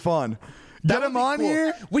really fun. Get him on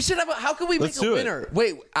here. We should have. How can we Let's make a do it. winner?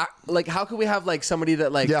 Wait, like how can we have like somebody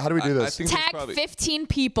that like? Yeah, how do we do I this? think there's Tag probably- 15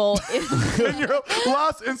 people. In your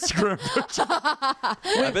last Instagram.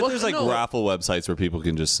 I bet there's like raffle websites where people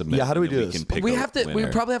can just submit. Yeah, how do we and do then this? can pick We a have to. We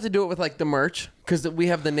winner. probably have to do it with like the merch because we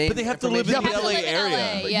have the name. But they have to live in information. the LA Live in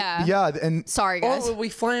area. LA, yeah. Yeah, and Sorry, guys. Or we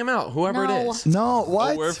fly him out, whoever it No. is. no,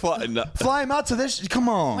 what? Oh, we're flying. No. Fly him out to this. Come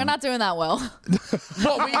on. We're not doing that well.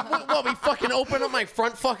 What, we fucking open up my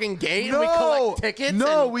front fucking gate and we No, collect tickets?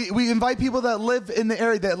 no, and- we invite people that live in the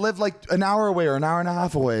area that live like an hour away or an hour and a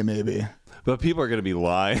half away, maybe. But people are gonna be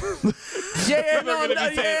lying. Yeah, They're gonna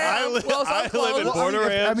be saying, I live in Border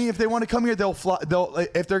I mean, if they want to come here, they'll fly.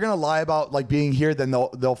 If they're gonna lie about like being here, then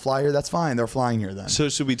they'll fly here. That's fine. They're flying here then. So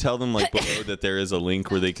should we tell them like below that there is a link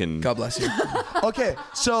where they can? God bless you. Okay,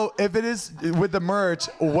 so if it is with the merch,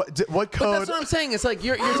 what But code? that's what I'm saying. It's like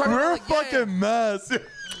you're talking We're about a like, fucking mess.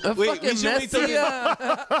 a Wait, fucking we should wait till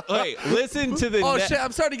messy. Wait, listen to the. Oh shit!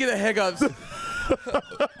 I'm starting to get a hiccups.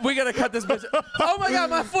 We gotta cut this bitch. Oh my god,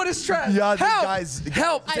 my foot is trapped. Yeah, help! guys.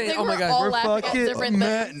 Help! I think oh my we're god, all We're laughing at fucking different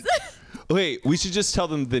things. Wait, we should just tell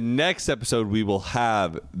them the next episode we will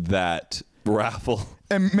have that raffle.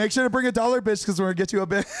 And make sure to bring $1, bitch, because we're gonna get you a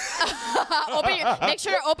bit. Make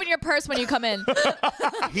sure to open your purse when you come in.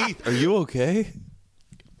 Heath, are you okay?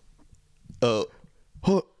 Oh,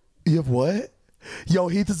 You have what? Yo,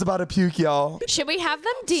 Heath is about to puke, y'all. Should we have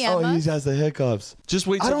them DM Oh, he us? has the hiccups. just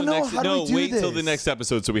wait I till don't the know. next. How do No, we do wait till the this? next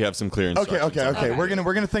episode so we have some clear instructions. Okay. We're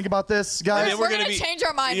gonna think about this, guys. then We're gonna change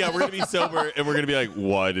our mind. Yeah, we're gonna be sober and we're gonna be like,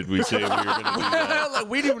 why did we say we were gonna do that? like,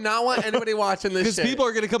 we do not want anybody watching this Because shit. people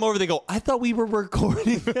are gonna come over. They go, I thought we were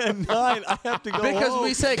recording at 9. I have to go because home.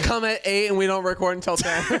 we say come at 8 and we don't record until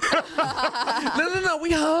 10. No, we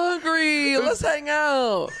hungry. Let's hang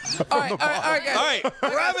out. All right, guys. All right,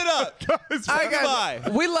 wrap it up. All right, guys. Bye.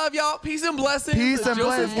 We love y'all. Peace and blessings. Peace and Juice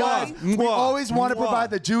blessings, funny. guys. We always want to Mwah. provide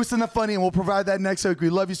the juice and the funny, and we'll provide that next week. We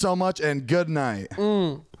love you so much, and good night.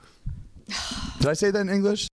 Did I say that in English?